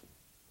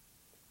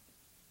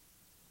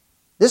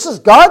 This is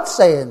God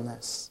saying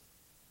this.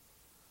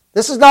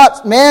 This is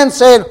not man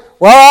saying,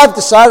 well, I've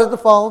decided to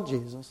follow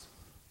Jesus.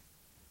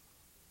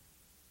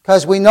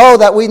 Because we know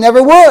that we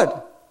never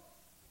would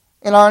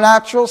in our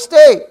natural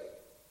state.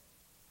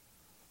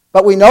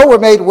 But we know we're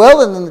made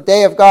willing in the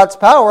day of God's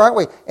power, aren't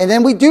we? And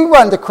then we do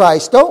run to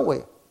Christ, don't we?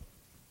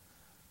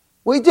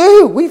 We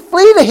do. We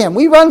flee to Him.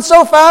 We run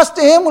so fast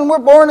to Him when we're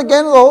born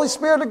again of the Holy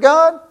Spirit of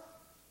God.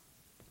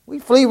 We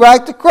flee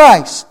right to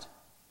Christ.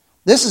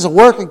 This is a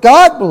work of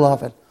God,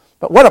 beloved.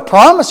 But what a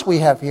promise we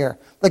have here.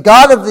 The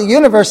God of the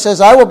universe says,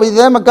 I will be to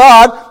them a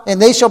God,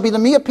 and they shall be to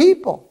me a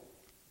people.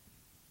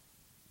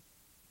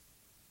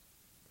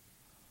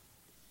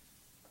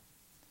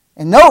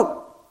 And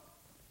note,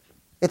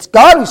 it's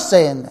God who's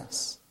saying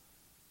this.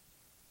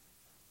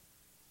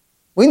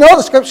 We know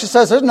the Scripture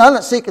says there's none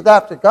that seeketh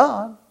after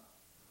God.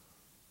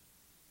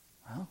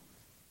 Well,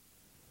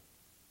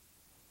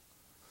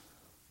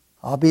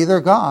 I'll be their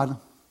God,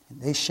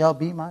 and they shall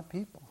be my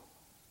people.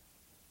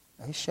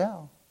 They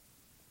shall.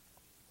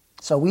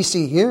 So we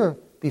see here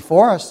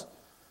before us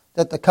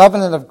that the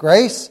covenant of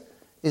grace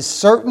is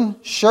certain,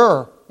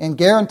 sure, and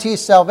guarantees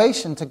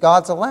salvation to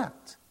God's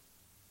elect.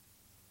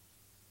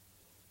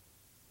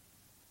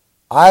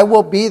 I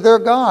will be their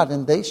God,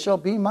 and they shall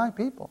be my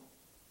people.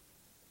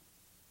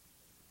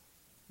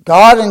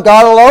 God and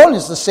God alone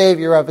is the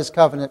Savior of His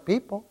covenant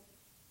people.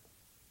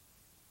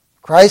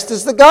 Christ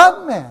is the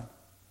God-man.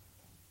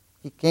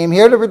 He came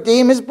here to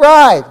redeem His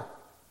bride,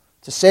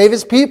 to save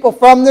His people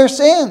from their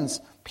sins.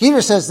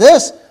 Peter says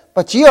this,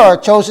 but ye are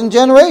a chosen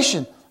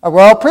generation, a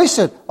royal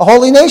priesthood, a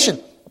holy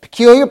nation, a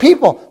peculiar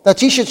people, that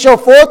ye should show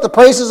forth the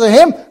praises of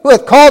Him who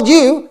hath called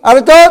you out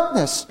of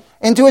darkness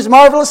into His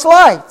marvelous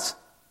light.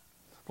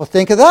 Well,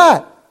 think of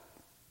that.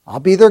 I'll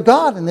be their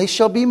God, and they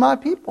shall be my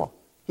people.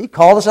 He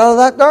called us out of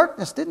that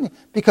darkness, didn't He?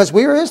 Because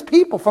we are His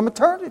people from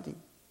eternity.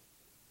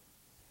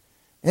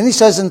 And He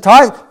says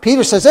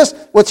Peter says this,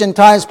 which in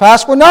times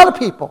past were not a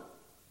people.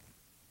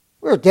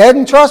 We were dead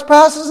in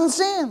trespasses and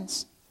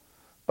sins.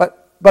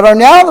 But are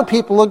now the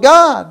people of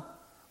God,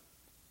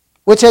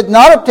 which had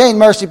not obtained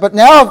mercy, but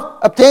now have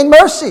obtained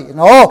mercy. And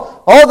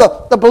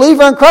the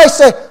believer in Christ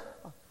say,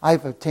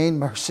 I've obtained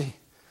mercy.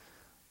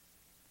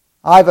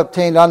 I've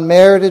obtained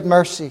unmerited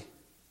mercy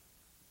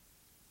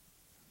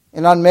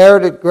and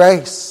unmerited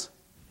grace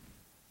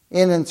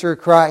in and through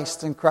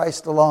Christ and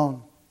Christ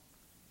alone.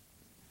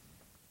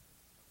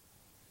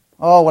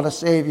 Oh, what a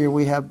Savior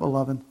we have,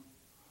 beloved.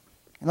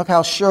 And look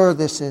how sure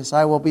this is.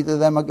 I will be to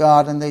them a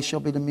God, and they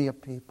shall be to me a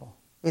people.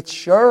 It's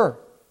sure.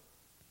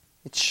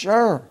 It's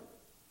sure.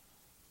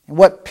 And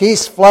what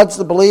peace floods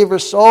the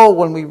believer's soul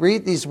when we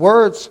read these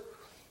words.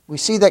 We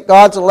see that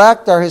God's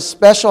elect are His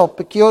special,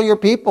 peculiar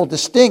people,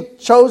 distinct,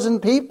 chosen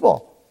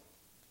people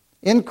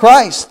in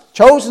Christ.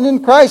 Chosen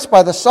in Christ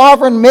by the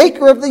sovereign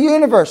maker of the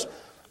universe.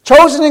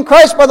 Chosen in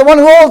Christ by the one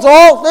who holds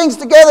all things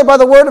together by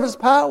the word of His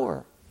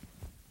power.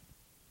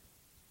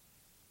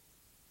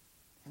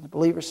 And the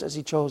believer says,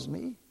 He chose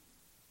me.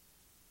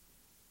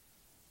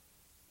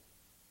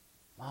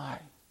 My,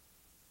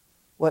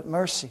 what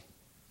mercy,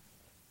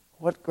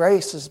 what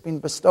grace has been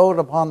bestowed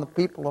upon the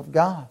people of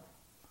God.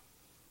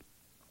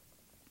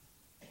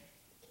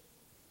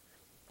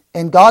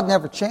 And God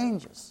never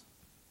changes.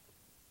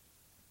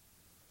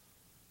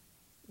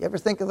 You ever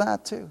think of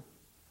that too?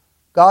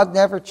 God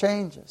never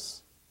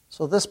changes.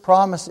 So this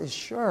promise is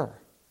sure.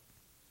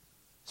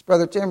 It's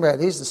Brother Tim read.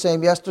 He's the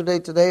same yesterday,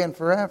 today, and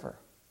forever.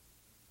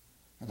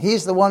 And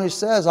He's the one who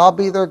says, I'll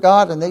be their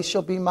God, and they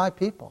shall be my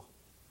people.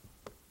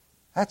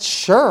 That's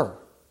sure.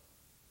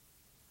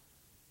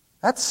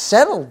 That's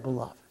settled,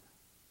 beloved.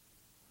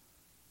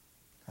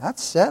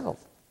 That's settled.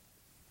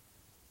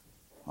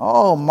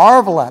 Oh,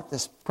 marvel at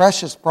this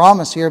precious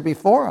promise here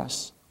before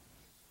us.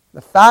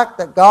 The fact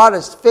that God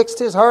has fixed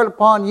his heart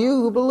upon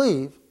you who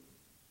believe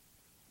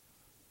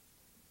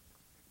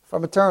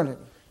from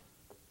eternity.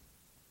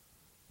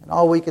 And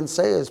all we can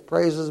say is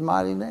praise his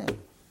mighty name.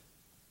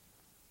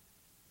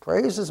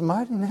 Praise his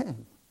mighty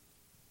name.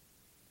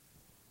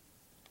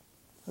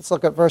 Let's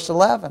look at verse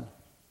 11.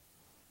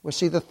 We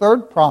see the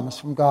third promise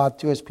from God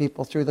to his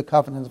people through the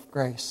covenant of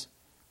grace.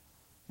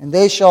 And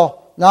they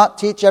shall not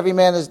teach every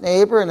man his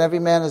neighbor and every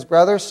man his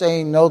brother,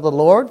 saying, Know the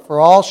Lord, for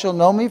all shall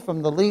know me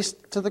from the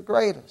least to the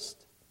greatest.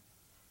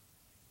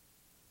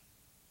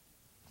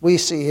 We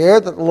see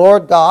here that the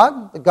Lord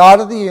God, the God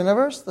of the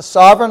universe, the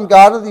sovereign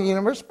God of the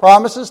universe,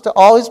 promises to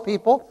all his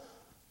people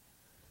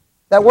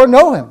that we'll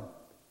know him.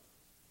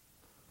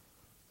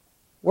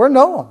 We'll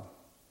know him.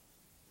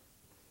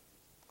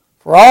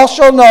 For all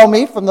shall know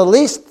me from the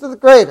least to the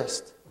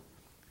greatest.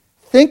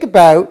 Think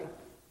about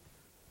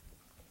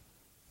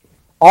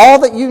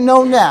all that you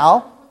know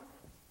now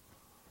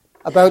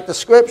about the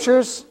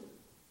Scriptures,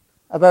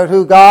 about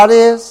who God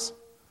is,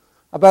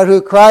 about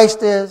who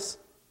Christ is.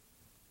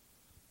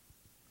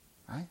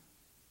 Right?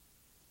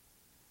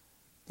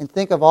 And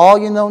think of all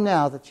you know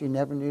now that you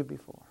never knew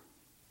before.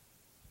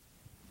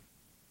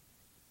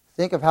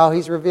 Think of how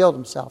he's revealed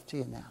himself to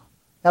you now.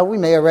 Now, we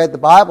may have read the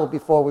Bible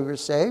before we were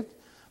saved,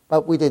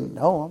 but we didn't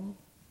know him.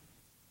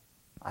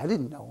 I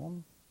didn't know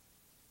him.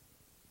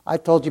 I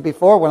told you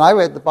before, when I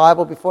read the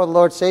Bible before the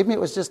Lord saved me, it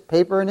was just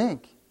paper and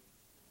ink.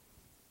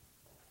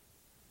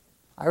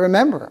 I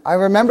remember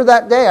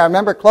that day. I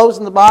remember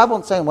closing the Bible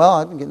and saying, well,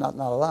 I didn't get nothing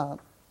out of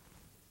that.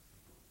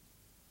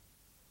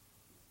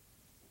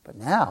 But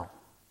now,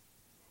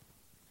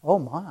 oh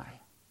my,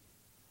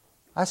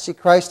 I see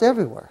Christ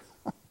everywhere.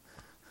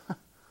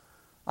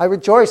 I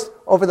rejoice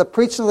over the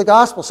preaching of the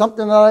gospel,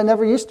 something that I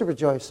never used to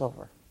rejoice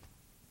over.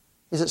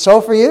 Is it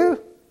so for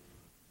you?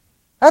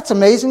 That's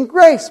amazing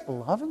grace,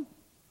 beloved.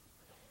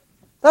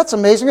 That's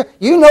amazing.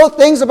 You know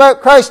things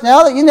about Christ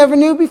now that you never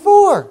knew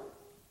before.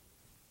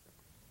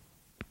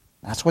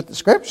 That's what the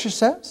Scripture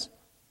says.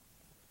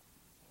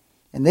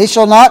 And they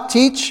shall not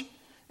teach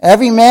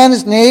every man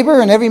his neighbor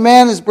and every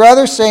man his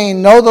brother,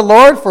 saying, Know the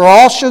Lord, for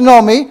all shall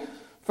know me,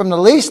 from the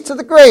least to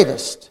the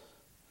greatest.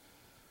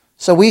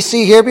 So we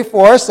see here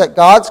before us that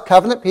God's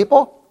covenant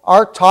people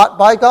are taught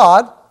by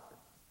God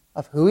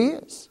of who he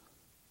is.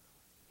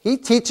 He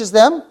teaches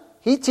them.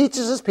 He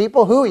teaches his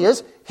people who he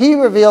is. He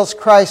reveals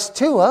Christ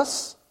to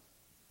us.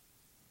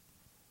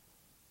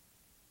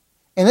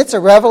 And it's a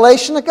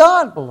revelation of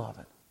God,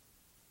 beloved.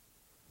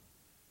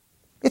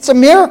 It's a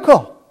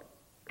miracle.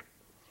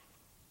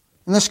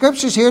 And the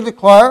Scriptures here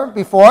declare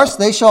before us,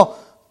 they shall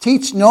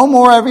teach no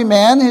more every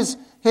man his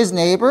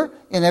neighbor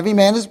and every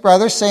man his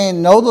brother,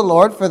 saying, Know the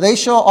Lord, for they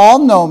shall all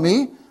know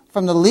me,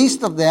 from the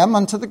least of them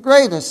unto the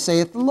greatest,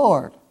 saith the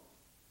Lord.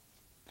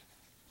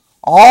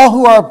 All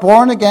who are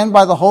born again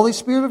by the Holy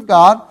Spirit of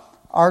God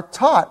are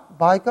taught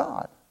by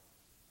God.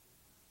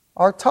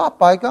 Are taught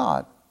by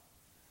God.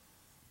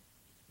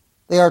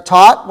 They are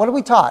taught, what are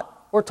we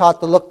taught? We're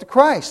taught to look to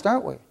Christ,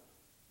 aren't we?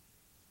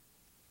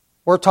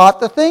 We're taught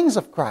the things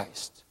of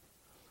Christ.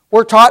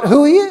 We're taught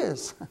who he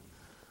is.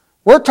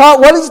 We're taught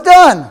what he's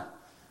done.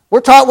 We're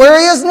taught where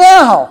he is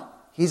now.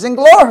 He's in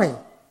glory.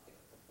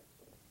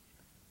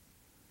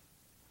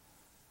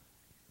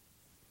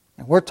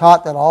 And we're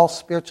taught that all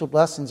spiritual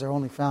blessings are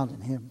only found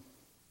in him.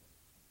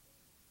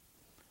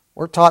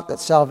 We're taught that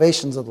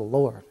salvation's of the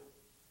Lord,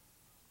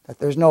 that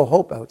there's no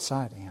hope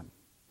outside of him.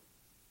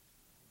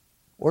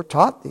 We're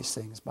taught these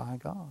things by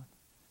God.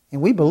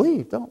 And we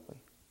believe, don't we?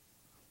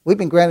 We've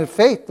been granted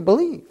faith to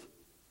believe,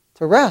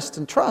 to rest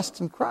and trust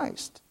in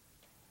Christ.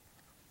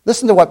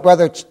 Listen to what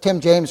Brother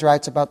Tim James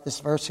writes about this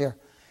verse here.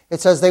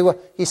 It says they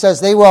will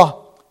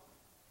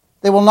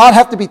not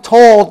have to be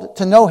told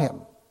to know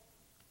him,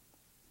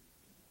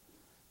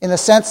 in the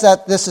sense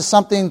that this is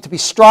something to be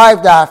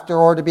strived after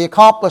or to be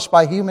accomplished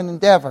by human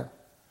endeavor.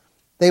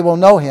 They will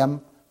know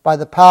him by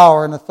the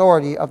power and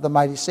authority of the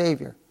mighty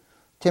Savior.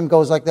 Tim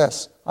goes like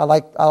this. I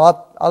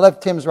love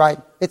Tim's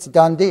writing. It's a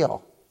done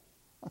deal.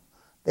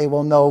 They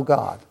will know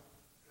God.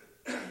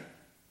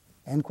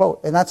 End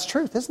quote. And that's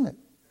truth, isn't it?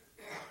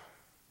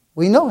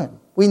 We know him.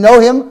 We know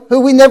him who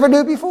we never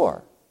knew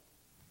before.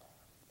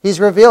 He's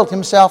revealed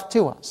himself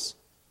to us.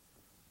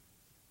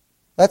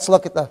 Let's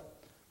look at the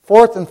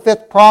fourth and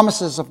fifth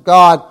promises of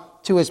God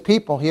to his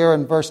people here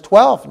in verse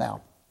 12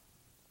 now.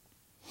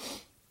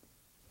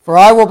 For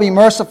I will be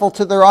merciful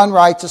to their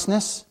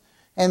unrighteousness,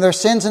 and their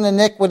sins and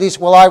iniquities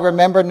will I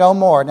remember no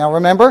more. Now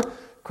remember,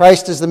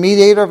 Christ is the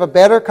mediator of a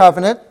better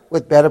covenant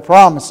with better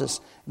promises.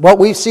 What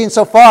we've seen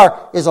so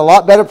far is a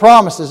lot better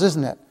promises,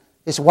 isn't it?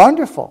 It's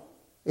wonderful.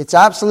 It's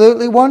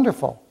absolutely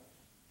wonderful.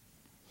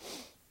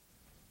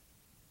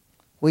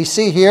 We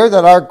see here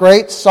that our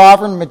great,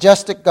 sovereign,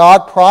 majestic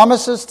God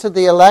promises to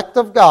the elect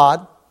of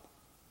God,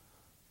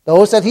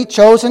 those that he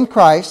chose in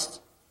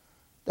Christ,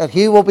 that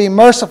he will be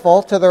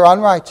merciful to their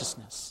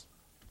unrighteousness.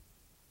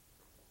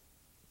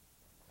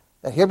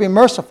 That he'll be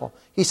merciful.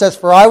 He says,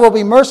 for I will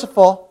be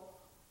merciful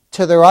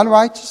to their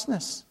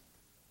unrighteousness.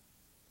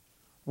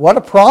 What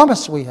a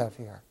promise we have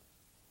here.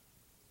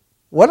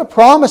 What a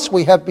promise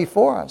we have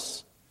before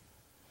us.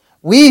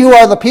 We who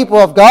are the people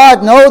of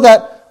God know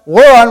that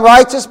we're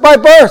unrighteous by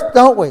birth,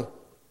 don't we?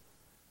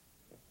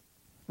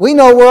 We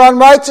know we're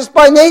unrighteous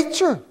by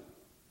nature.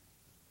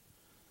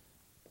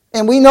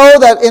 And we know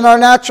that in our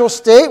natural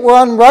state,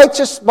 we're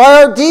unrighteous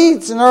by our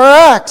deeds and our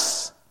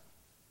acts.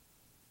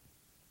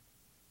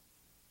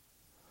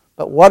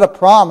 But what a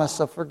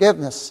promise of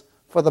forgiveness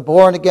for the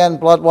born-again,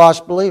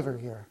 blood-washed believer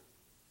here.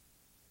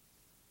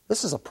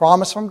 This is a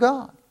promise from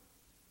God.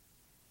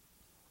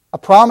 A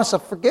promise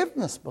of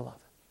forgiveness, beloved.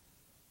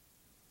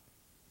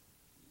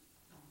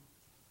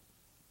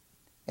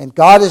 And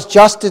God is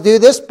just to do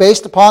this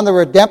based upon the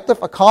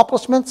redemptive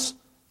accomplishments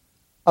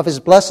of His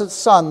blessed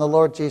Son, the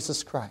Lord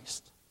Jesus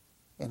Christ.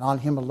 And on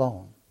Him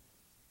alone.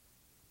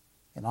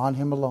 And on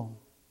Him alone.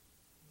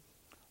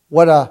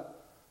 What a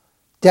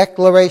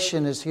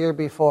declaration is here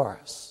before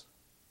us.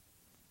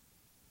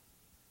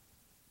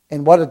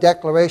 And what a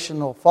declaration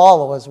will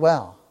follow as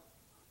well.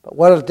 But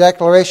what a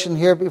declaration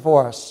here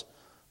before us.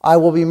 I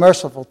will be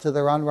merciful to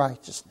their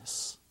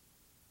unrighteousness.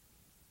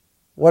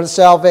 What a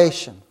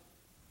salvation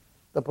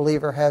the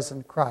believer has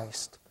in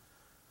Christ.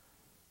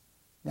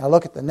 Now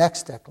look at the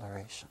next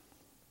declaration.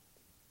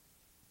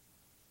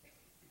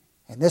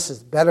 And this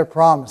is better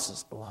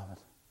promises, beloved.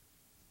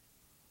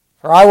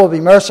 For I will be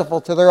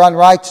merciful to their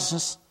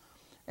unrighteousness,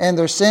 and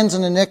their sins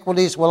and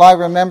iniquities will I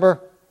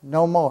remember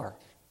no more.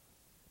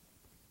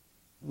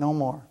 No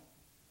more.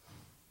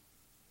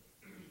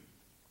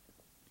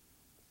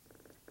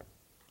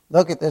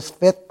 Look at this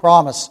fifth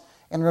promise.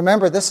 And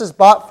remember, this is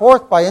brought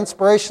forth by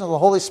inspiration of the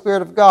Holy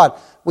Spirit of God.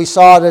 We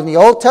saw it in the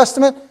Old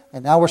Testament,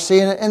 and now we're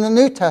seeing it in the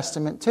New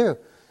Testament too.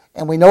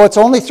 And we know it's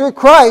only through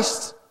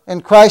Christ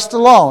and Christ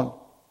alone.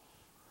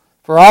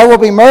 For I will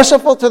be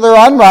merciful to their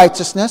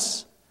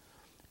unrighteousness,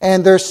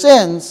 and their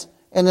sins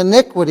and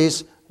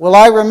iniquities will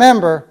I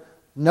remember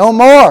no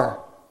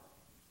more.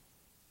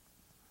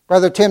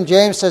 Brother Tim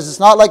James says it's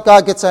not like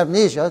God gets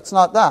amnesia. It's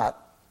not that.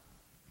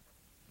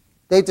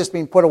 They've just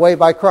been put away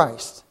by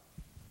Christ.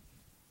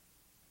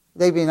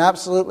 They've been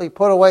absolutely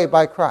put away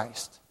by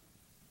Christ.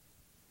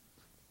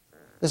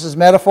 This is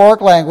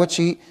metaphoric language.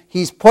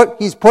 He's put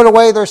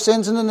away their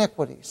sins and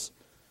iniquities.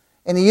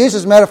 And he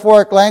uses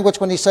metaphoric language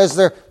when he says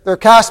they're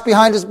cast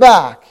behind his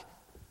back.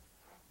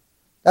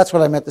 That's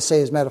what I meant to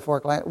say is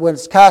metaphoric language. When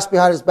it's cast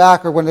behind his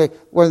back or when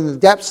we're in the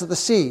depths of the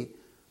sea.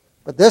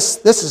 But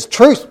this is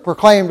truth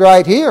proclaimed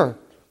right here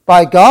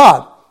by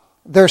God.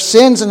 Their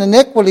sins and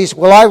iniquities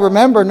will I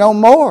remember no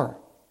more.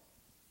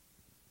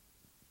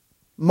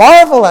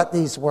 Marvel at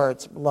these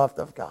words, beloved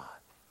of God.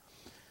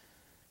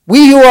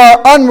 We who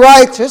are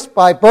unrighteous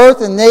by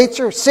birth and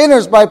nature,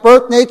 sinners by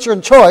birth, nature,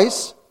 and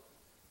choice,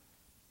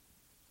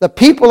 the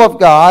people of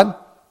God,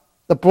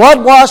 the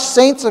blood-washed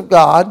saints of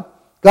God,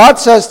 God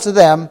says to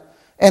them,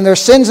 and their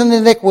sins and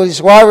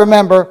iniquities will I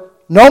remember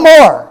no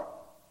more.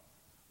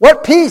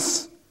 What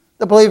peace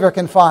the believer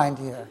can find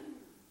here.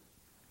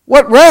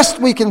 What rest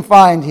we can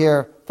find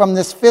here from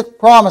this fifth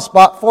promise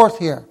brought forth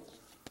here.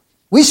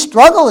 We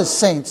struggle as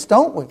saints,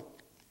 don't we?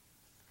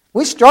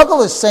 We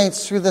struggle as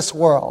saints through this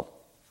world.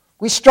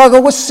 We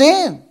struggle with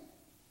sin.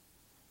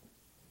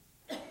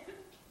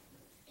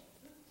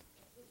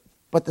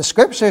 But the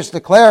Scriptures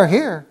declare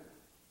here,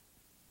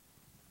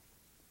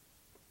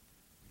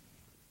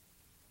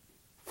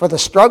 for the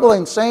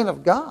struggling saint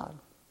of God,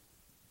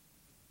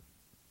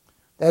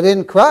 that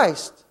in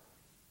Christ,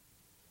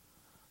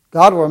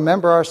 God will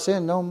remember our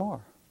sin no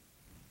more.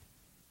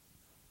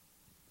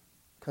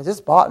 Because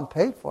it's bought and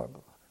paid for, beloved.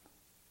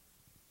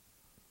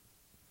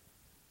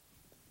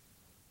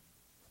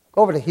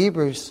 Go over to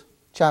Hebrews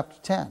chapter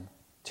 10,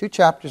 2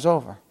 chapters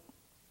over.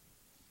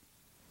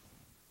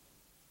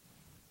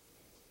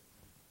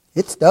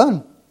 It's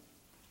done.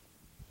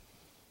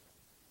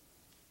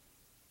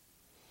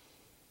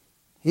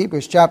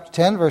 Hebrews chapter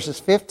 10, verses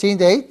 15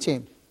 to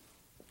 18.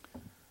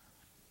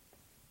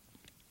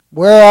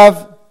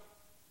 Whereof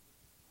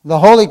the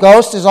Holy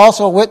Ghost is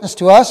also a witness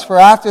to us, for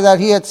after that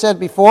he had said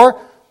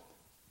before,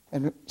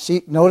 and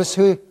see, notice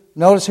who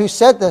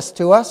said this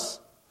to us?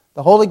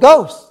 The Holy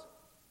Ghost.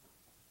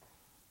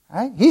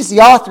 Right? He's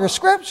the author of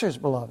Scriptures,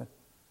 beloved.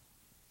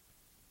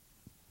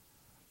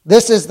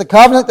 This is the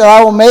covenant that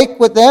I will make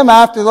with them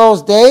after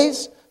those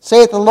days,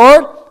 saith the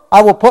Lord.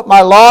 I will put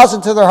my laws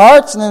into their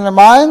hearts and in their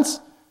minds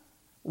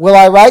will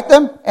I write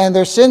them, and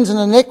their sins and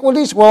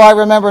iniquities will I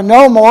remember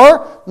no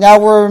more. Now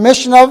where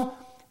remission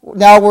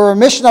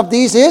of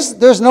these is,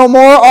 there's no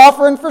more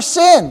offering for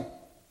sin.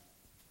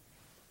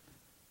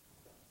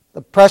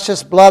 The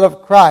precious blood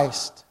of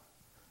Christ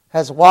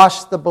has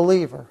washed the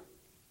believer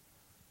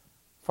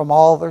from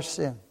all their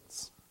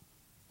sins.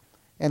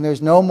 And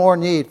there's no more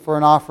need for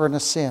an offering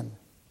of sin.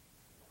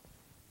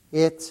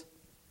 It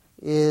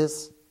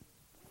is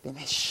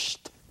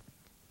finished.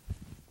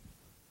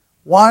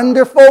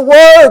 Wonderful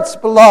words,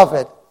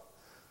 beloved.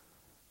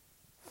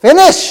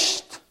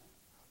 Finished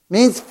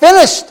means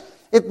finished.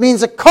 It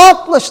means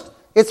accomplished.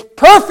 It's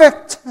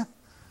perfect.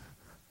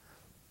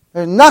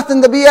 There's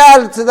nothing to be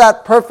added to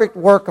that perfect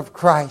work of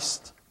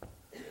Christ.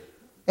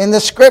 And the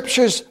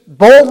Scriptures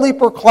boldly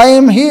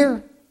proclaim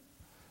here,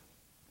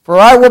 for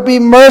I will be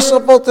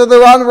merciful to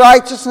their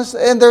unrighteousness,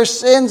 and their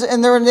sins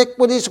and their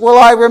iniquities will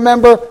I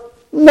remember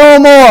no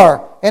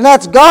more. And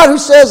that's God who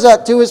says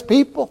that to His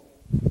people.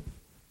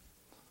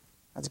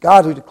 That's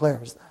God who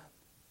declares that.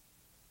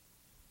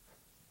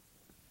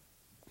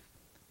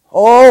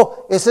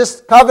 Oh, is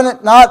this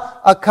covenant not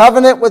a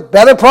covenant with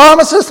better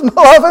promises,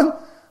 beloved?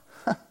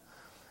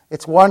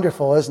 It's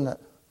wonderful, isn't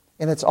it?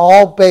 And it's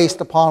all based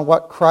upon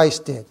what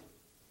Christ did.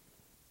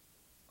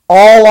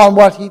 All on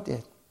what He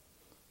did.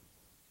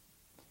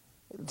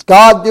 It's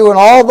God doing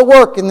all the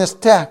work in this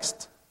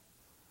text.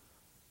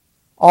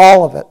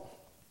 All of it.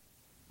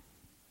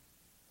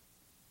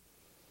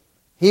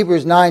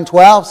 Hebrews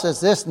 9:12 says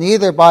this,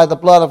 neither by the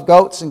blood of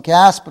goats and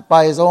calves, but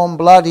by His own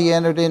blood He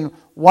entered in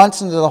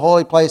once into the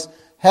holy place,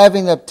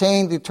 having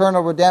obtained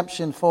eternal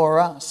redemption for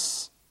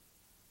us.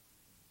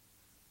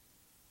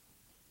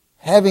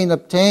 Having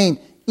obtained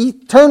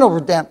eternal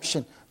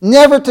redemption.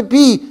 Never to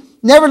be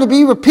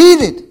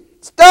repeated.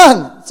 It's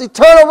done. It's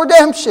eternal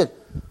redemption.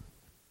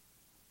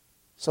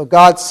 So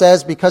God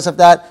says, because of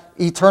that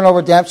eternal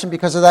redemption,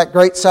 because of that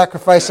great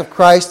sacrifice of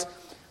Christ,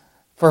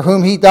 for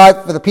whom He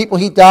died, for the people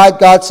He died,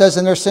 God says,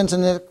 in their sins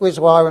and iniquities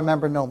will I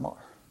remember no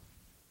more.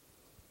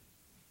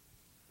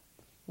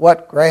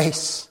 What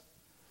grace.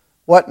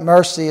 What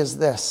mercy is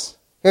this?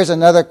 Here's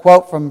another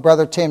quote from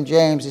Brother Tim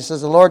James. He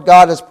says, the Lord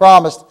God has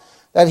promised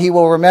that He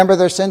will remember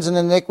their sins and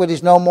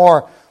iniquities no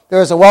more.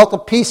 There is a wealth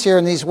of peace here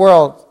in these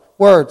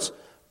words.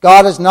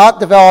 God has not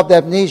developed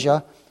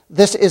amnesia.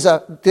 This is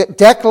a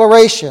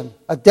declaration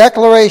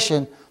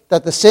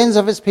that the sins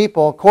of His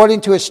people,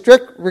 according to His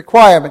strict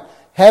requirement,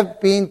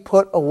 have been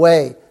put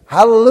away.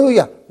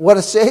 Hallelujah. What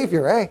a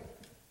Savior, eh?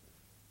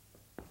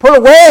 Put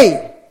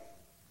away.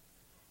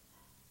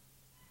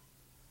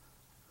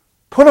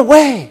 Put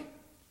away.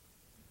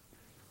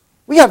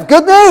 We have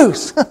good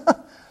news.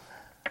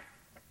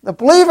 The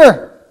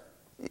believer,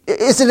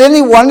 is it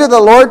any wonder the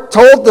Lord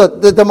told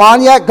the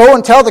demoniac, go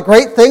and tell the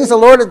great things the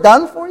Lord had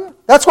done for you?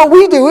 That's what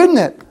we do, isn't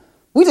it?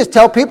 We just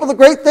tell people the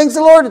great things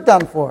the Lord had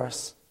done for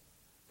us.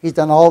 He's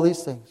done all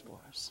these things for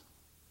us.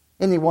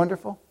 Isn't He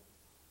wonderful?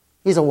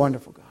 He's a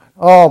wonderful God.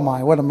 Oh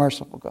my, what a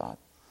merciful God.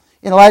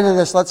 In light of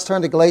this, let's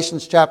turn to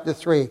Galatians chapter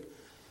 3.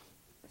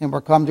 And we'll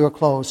come to a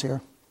close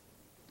here.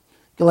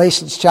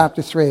 Galatians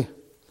chapter 3.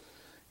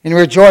 And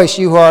rejoice,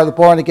 you who are the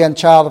born-again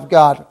child of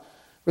God.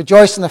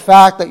 Rejoice in the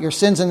fact that your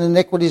sins and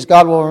iniquities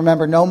God will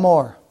remember no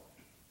more.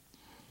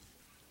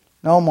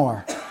 No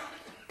more.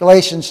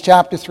 Galatians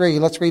chapter 3.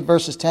 Let's read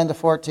verses 10 to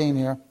 14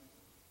 here.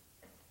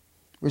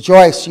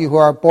 Rejoice, you who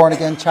are a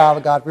born-again child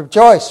of God.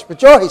 Rejoice,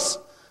 rejoice.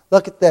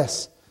 Look at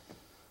this.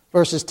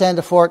 Verses 10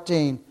 to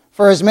 14.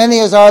 For as many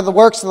as are the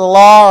works of the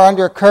law are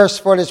under a curse,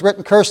 for it is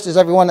written, cursed is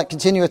everyone that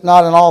continueth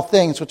not in all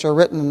things which are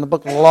written in the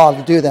book of the law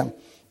to do them.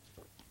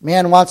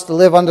 Man wants to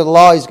live under the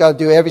law, he's got to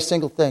do every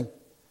single thing.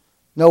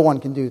 No one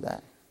can do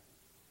that.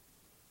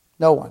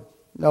 No one.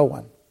 No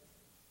one.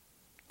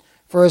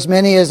 For as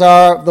many as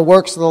are the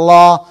works of the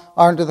law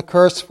are under the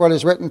curse, for it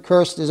is written,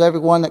 cursed is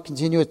everyone that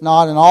continueth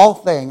not in all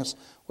things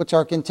which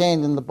are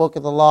contained in the book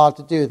of the law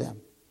to do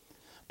them.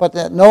 But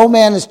that no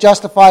man is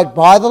justified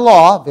by the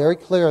law, very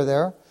clear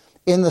there,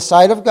 in the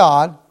sight of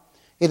God,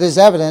 it is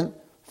evident,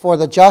 for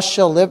the just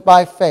shall live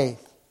by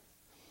faith.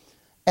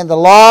 And the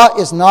law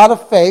is not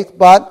of faith,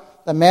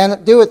 but the man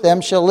that doeth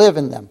them shall live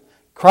in them.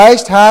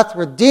 Christ hath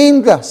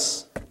redeemed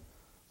us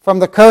from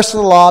the curse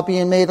of the law,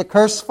 being made a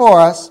curse for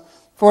us.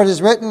 For it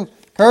is written,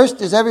 cursed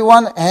is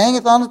everyone that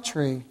hangeth on a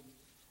tree,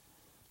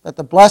 that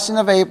the blessing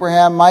of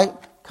Abraham might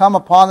come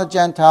upon the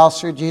Gentiles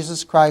through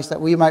Jesus Christ,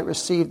 that we might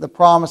receive the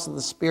promise of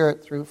the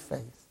Spirit through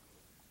faith.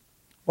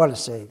 What a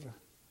Savior.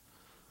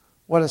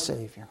 What a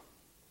Savior.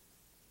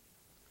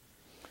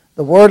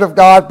 The Word of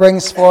God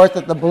brings forth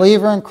that the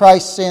believer in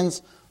Christ's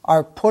sins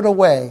are put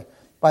away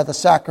by the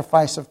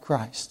sacrifice of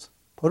Christ.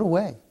 Put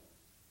away.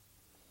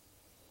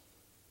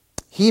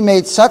 He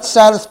made such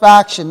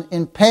satisfaction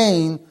in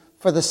paying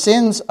for the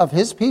sins of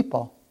His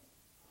people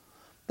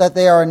that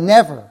they are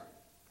never,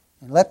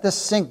 and let this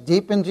sink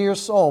deep into your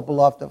soul,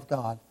 beloved of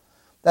God,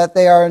 that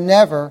they are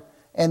never,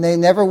 and they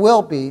never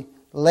will be,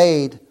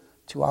 laid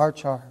to our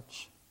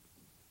charge.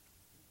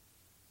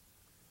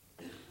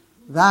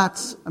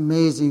 That's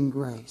amazing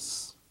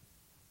grace.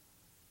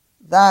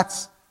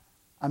 That's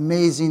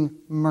amazing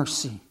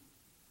mercy.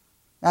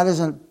 That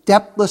is a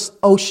depthless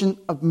ocean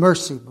of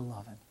mercy,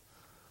 beloved,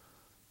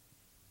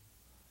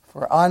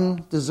 for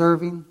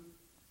undeserving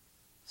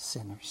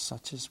sinners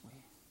such as we.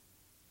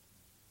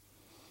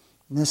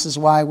 And this is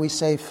why we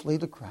say, flee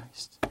to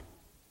Christ.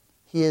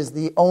 He is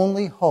the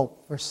only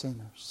hope for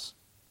sinners.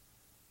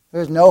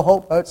 There's no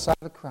hope outside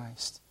of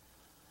Christ.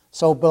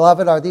 So,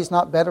 beloved, are these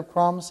not better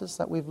promises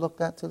that we've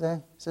looked at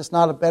today? Is this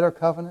not a better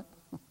covenant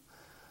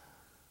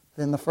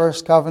than the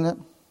first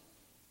covenant?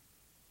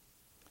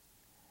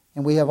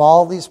 And we have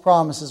all these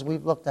promises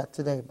we've looked at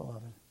today,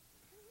 beloved,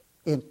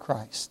 in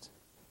Christ.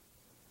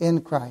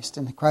 In Christ,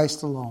 in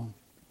Christ alone.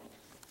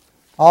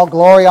 All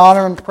glory,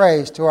 honor, and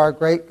praise to our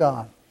great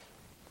God.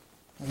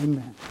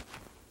 Amen.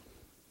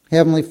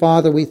 Heavenly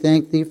Father, we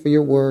thank Thee for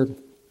Your Word.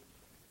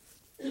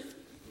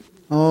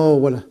 Oh,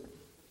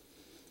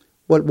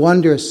 what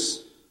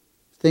wondrous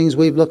things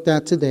we've looked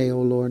at today,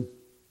 O Lord.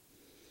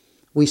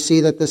 We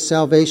see that the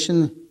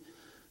salvation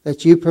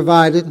that You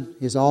provided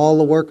is all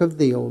the work of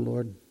Thee, O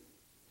Lord.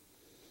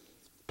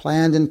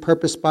 Planned and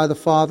purposed by the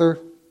Father,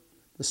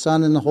 the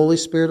Son, and the Holy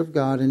Spirit of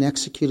God, and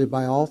executed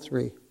by all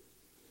three.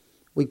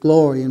 We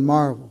glory and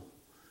marvel,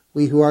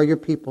 we who are Your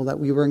people, that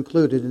we were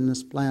included in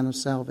this plan of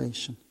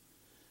salvation.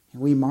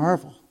 And we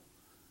marvel,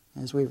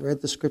 as we've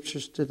read the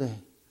Scriptures today,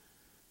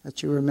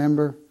 that You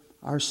remember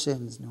our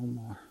sins no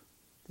more.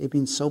 They've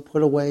been so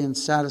put away and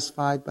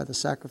satisfied by the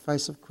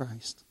sacrifice of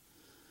Christ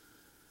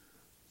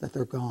that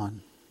they're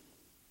gone.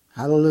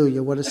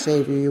 Hallelujah, what a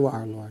Savior You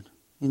are, Lord.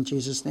 In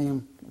Jesus'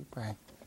 name we pray.